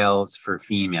scales for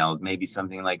females, maybe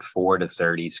something like 4 to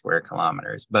 30 square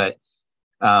kilometers. But,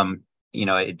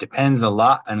 it depends a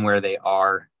lot on where they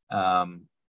are, and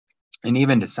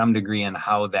even to some degree on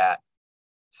how that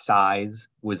size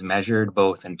was measured,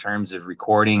 both in terms of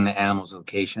recording the animal's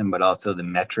location, but also the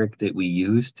metric that we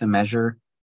use to measure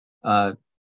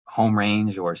home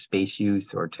range or space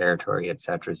use or territory, et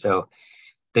cetera. So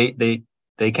they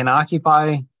can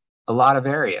occupy a lot of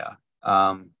area.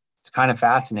 It's kind of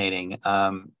fascinating.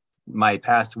 My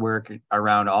past work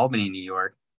around Albany, New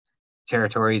York,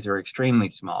 territories are extremely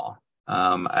small.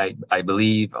 I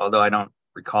believe, although I don't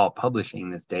recall publishing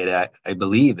this data, I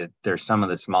believe that they're some of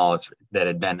the smallest that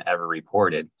had been ever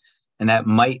reported. And that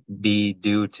might be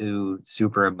due to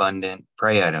super abundant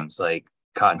prey items like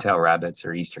cottontail rabbits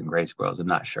or eastern gray squirrels. I'm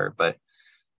not sure. But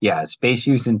yeah, space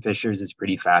use in fishers is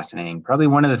pretty fascinating. Probably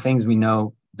one of the things we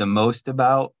know the most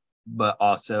about, but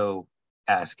also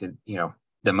ask,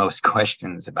 the most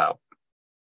questions about.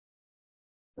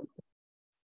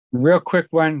 Real quick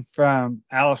one from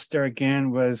Alistair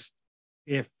again was,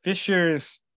 if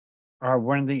fishers are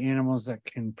one of the animals that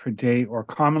can predate or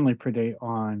commonly predate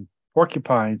on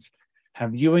porcupines,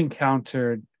 have you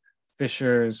encountered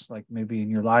fishers, like maybe in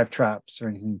your live traps or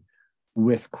anything,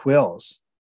 with quills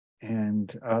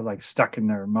and like stuck in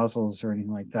their muzzles or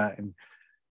anything like that? And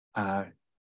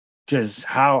just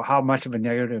how much of a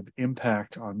negative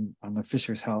impact on the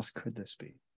fisher's health could this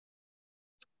be?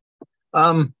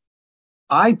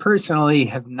 I personally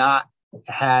have not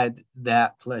had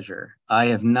that pleasure. I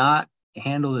have not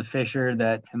handled a fisher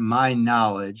that, to my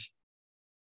knowledge,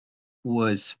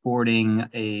 was sporting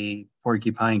a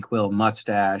porcupine quill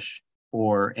mustache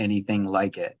or anything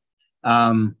like it.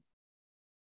 I'm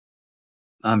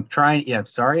trying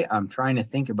to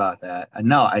think about that.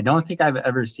 No, I don't think I've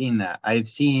ever seen that. I've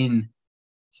seen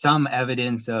some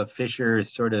evidence of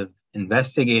fishers sort of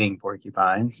investigating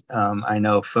porcupines. I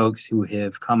know folks who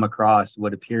have come across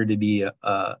what appeared to be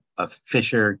a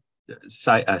fisher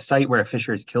site, a site where a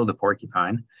fisher has killed a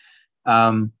porcupine.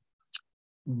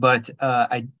 But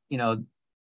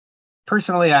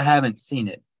personally, I haven't seen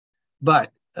it.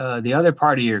 But the other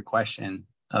part of your question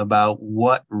about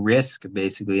what risk,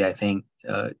 basically, I think,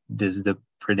 does the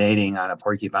predating on a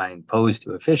porcupine pose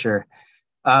to a fisher?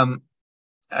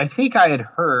 I think I had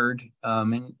heard,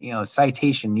 and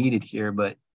citation needed here,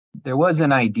 but there was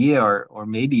an idea, or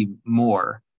maybe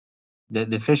more, that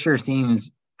the fisher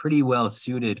seems pretty well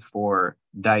suited for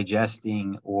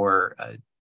digesting, or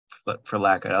for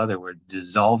lack of other word,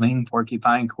 dissolving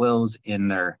porcupine quills in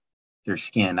their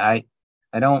skin. I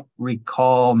don't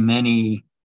recall many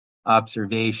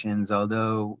observations,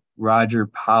 although Roger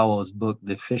Powell's book,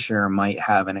 The Fisher, might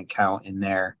have an account in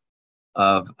there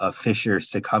of a fisher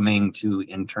succumbing to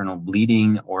internal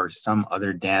bleeding or some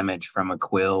other damage from a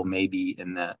quill, maybe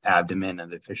in the abdomen of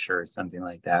the fisher or something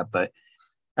like that. But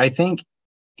I think,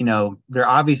 they're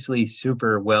obviously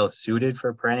super well suited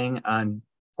for preying on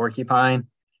porcupine.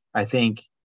 I think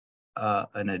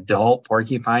an adult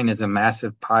porcupine is a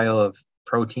massive pile of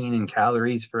protein and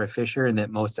calories for a fisher that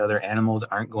most other animals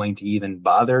aren't going to even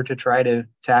bother to try to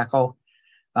tackle.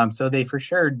 So they for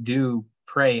sure do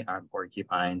prey on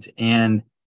porcupines. And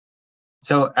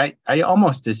so I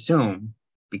almost assume,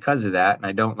 because of that, and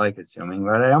I don't like assuming,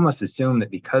 but I almost assume that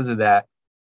because of that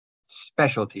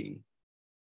specialty,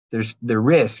 there's the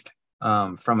risk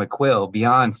from a quill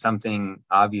beyond something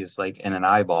obvious like in an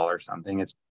eyeball or something.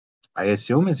 I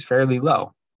assume it's fairly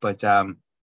low, but I'm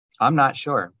not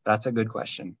sure. That's a good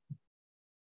question.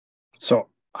 So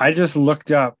I just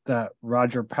looked up that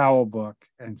Roger Powell book,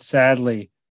 and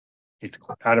sadly, it's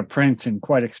out of print and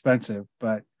quite expensive.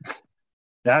 But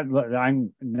that's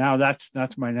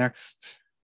my next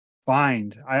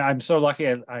find. I'm so lucky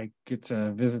I get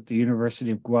to visit the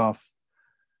University of Guelph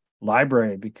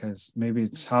library, because maybe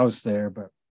it's housed there. But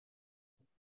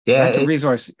yeah, that's a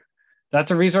resource.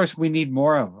 That's a resource we need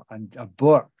more of. A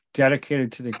book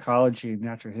dedicated to the ecology and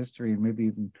natural history, and maybe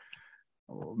even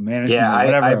management. Yeah, or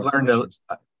whatever.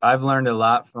 I've learned a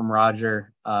lot from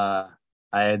Roger. I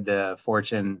had the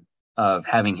fortune of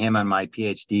having him on my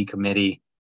PhD committee,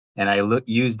 and I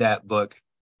used that book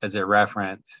as a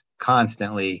reference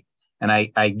constantly. And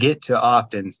I get to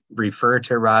often refer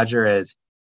to Roger as,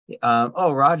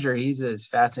 Roger, he's this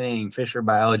fascinating fisher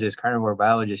biologist, carnivore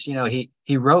biologist.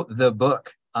 He wrote the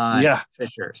book on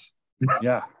fishers.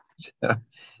 Yeah.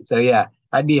 so yeah,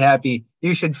 I'd be happy.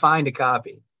 You should find a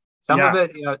copy. Some of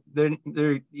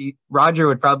it, Roger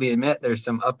would probably admit there's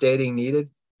some updating needed,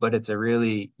 but it's a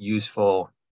really useful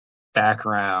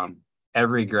background.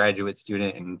 Every graduate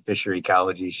student in fishery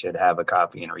ecology should have a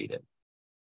copy and read it.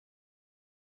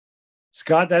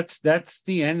 Scott, that's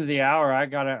the end of the hour.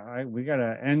 We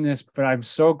gotta end this, but I'm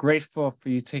so grateful for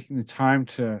you taking the time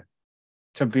to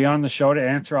be on the show to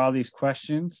answer all these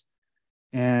questions,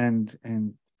 and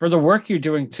for the work you're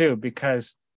doing too,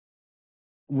 because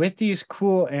with these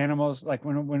cool animals, like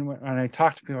when I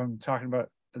talk to people, I'm talking about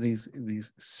these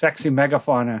sexy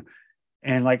megafauna,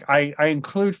 and like I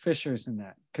include fishers in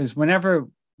that, because whenever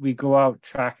we go out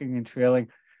tracking and trailing,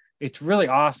 it's really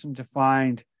awesome to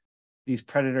find these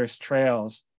predators'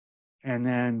 trails, and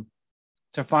then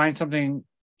to find something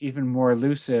even more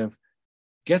elusive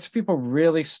gets people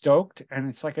really stoked, and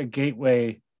it's like a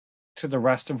gateway to the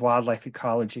rest of wildlife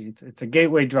ecology. It's a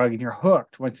gateway drug, and you're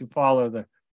hooked once you follow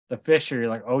the fisher. You're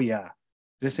like, oh yeah,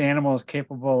 this animal is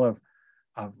capable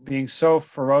of being so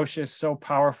ferocious, so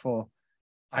powerful.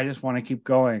 I just want to keep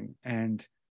going. And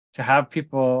to have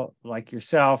people like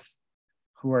yourself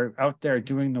who are out there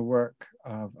doing the work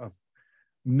of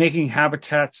making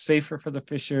habitats safer for the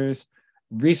fishers,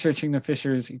 researching the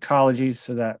fishers' ecology,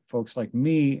 so that folks like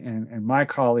me and my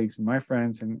colleagues and my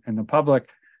friends and the public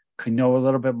can know a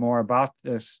little bit more about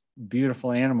this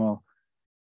beautiful animal.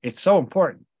 It's so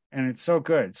important, and it's so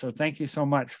good. So thank you so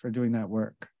much for doing that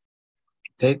work.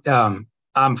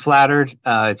 I'm flattered.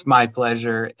 It's my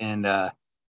pleasure. And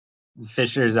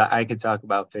fishers, I could talk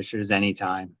about fishers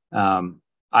anytime.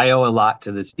 I owe a lot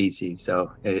to the species,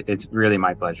 so it's really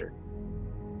my pleasure.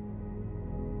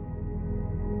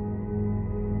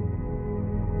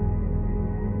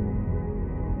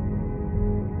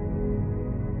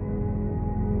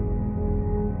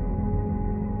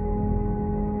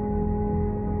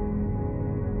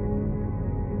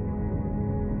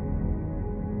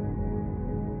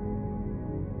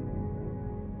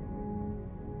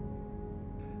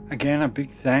 Again, a big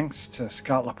thanks to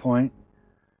Scott LaPoint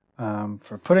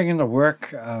for putting in the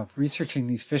work of researching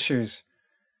these fishers,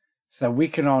 so that we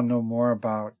can all know more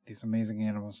about these amazing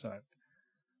animals that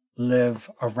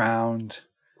live around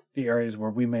the areas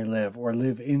where we may live, or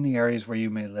live in the areas where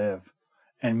you may live,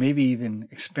 and maybe even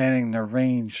expanding their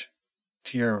range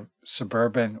to your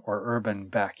suburban or urban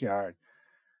backyard.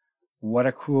 What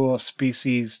a cool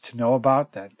species to know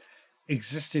about that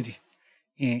existed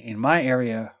in my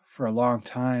area for a long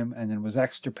time, and then was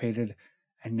extirpated,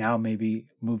 and now maybe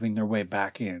moving their way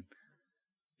back in.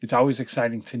 It's always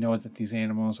exciting to know that these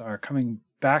animals are coming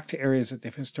back to areas that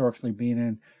they've historically been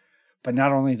in. But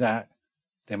not only that,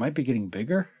 they might be getting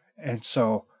bigger. And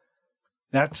so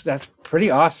that's pretty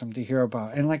awesome to hear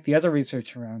about. And like the other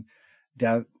research around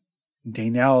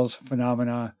Daynell's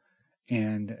phenomena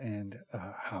and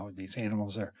how these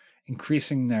animals are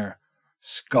increasing their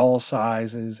skull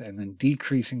sizes and then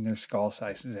decreasing their skull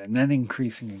sizes and then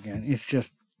increasing again. It's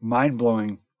just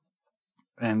mind-blowing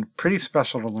and pretty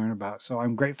special to learn about. So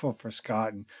I'm grateful for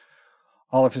Scott and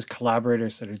all of his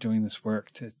collaborators that are doing this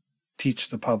work to teach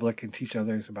the public and teach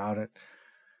others about it.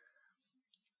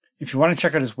 If you want to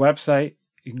check out his website,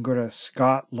 you can go to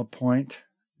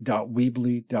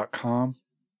scottlappoint.weebly.com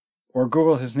or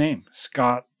Google his name,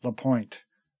 Scott LaPoint,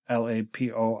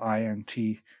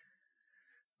 LaPoint.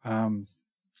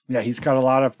 Yeah, he's got a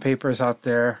lot of papers out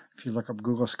there. If you look up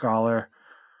Google Scholar,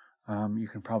 you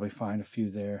can probably find a few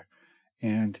there.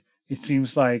 And it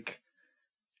seems like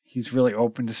he's really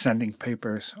open to sending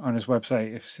papers on his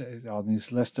website. If on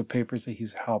these list of papers that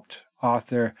he's helped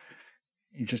author,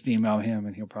 you just email him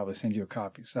and he'll probably send you a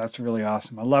copy. So that's really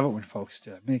awesome. I love it when folks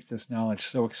do it. Make this knowledge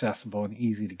so accessible and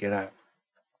easy to get at.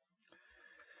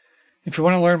 If you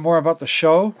want to learn more about the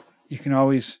show, you can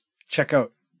always check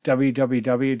out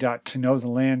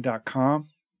www.toknowtheland.com.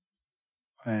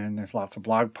 And there's lots of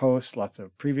blog posts, lots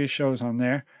of previous shows on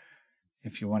there.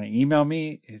 If you want to email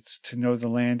me, it's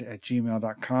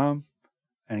toknowtheland@gmail.com.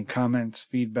 Any comments,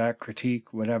 feedback,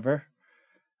 critique, whatever,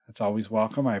 that's always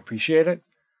welcome. I appreciate it.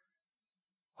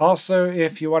 Also,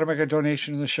 if you want to make a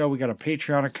donation to the show, we got a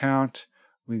Patreon account.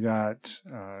 We got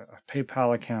a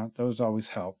PayPal account. Those always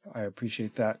help. I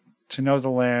appreciate that.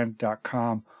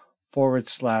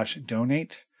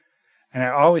 toknowtheland.com/donate. And I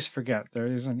always forget, there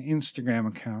is an Instagram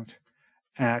account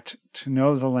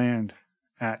 @toknowtheland.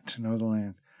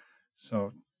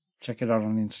 So check it out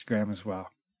on Instagram as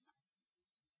well.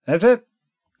 That's it.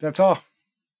 That's all.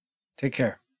 Take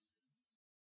care.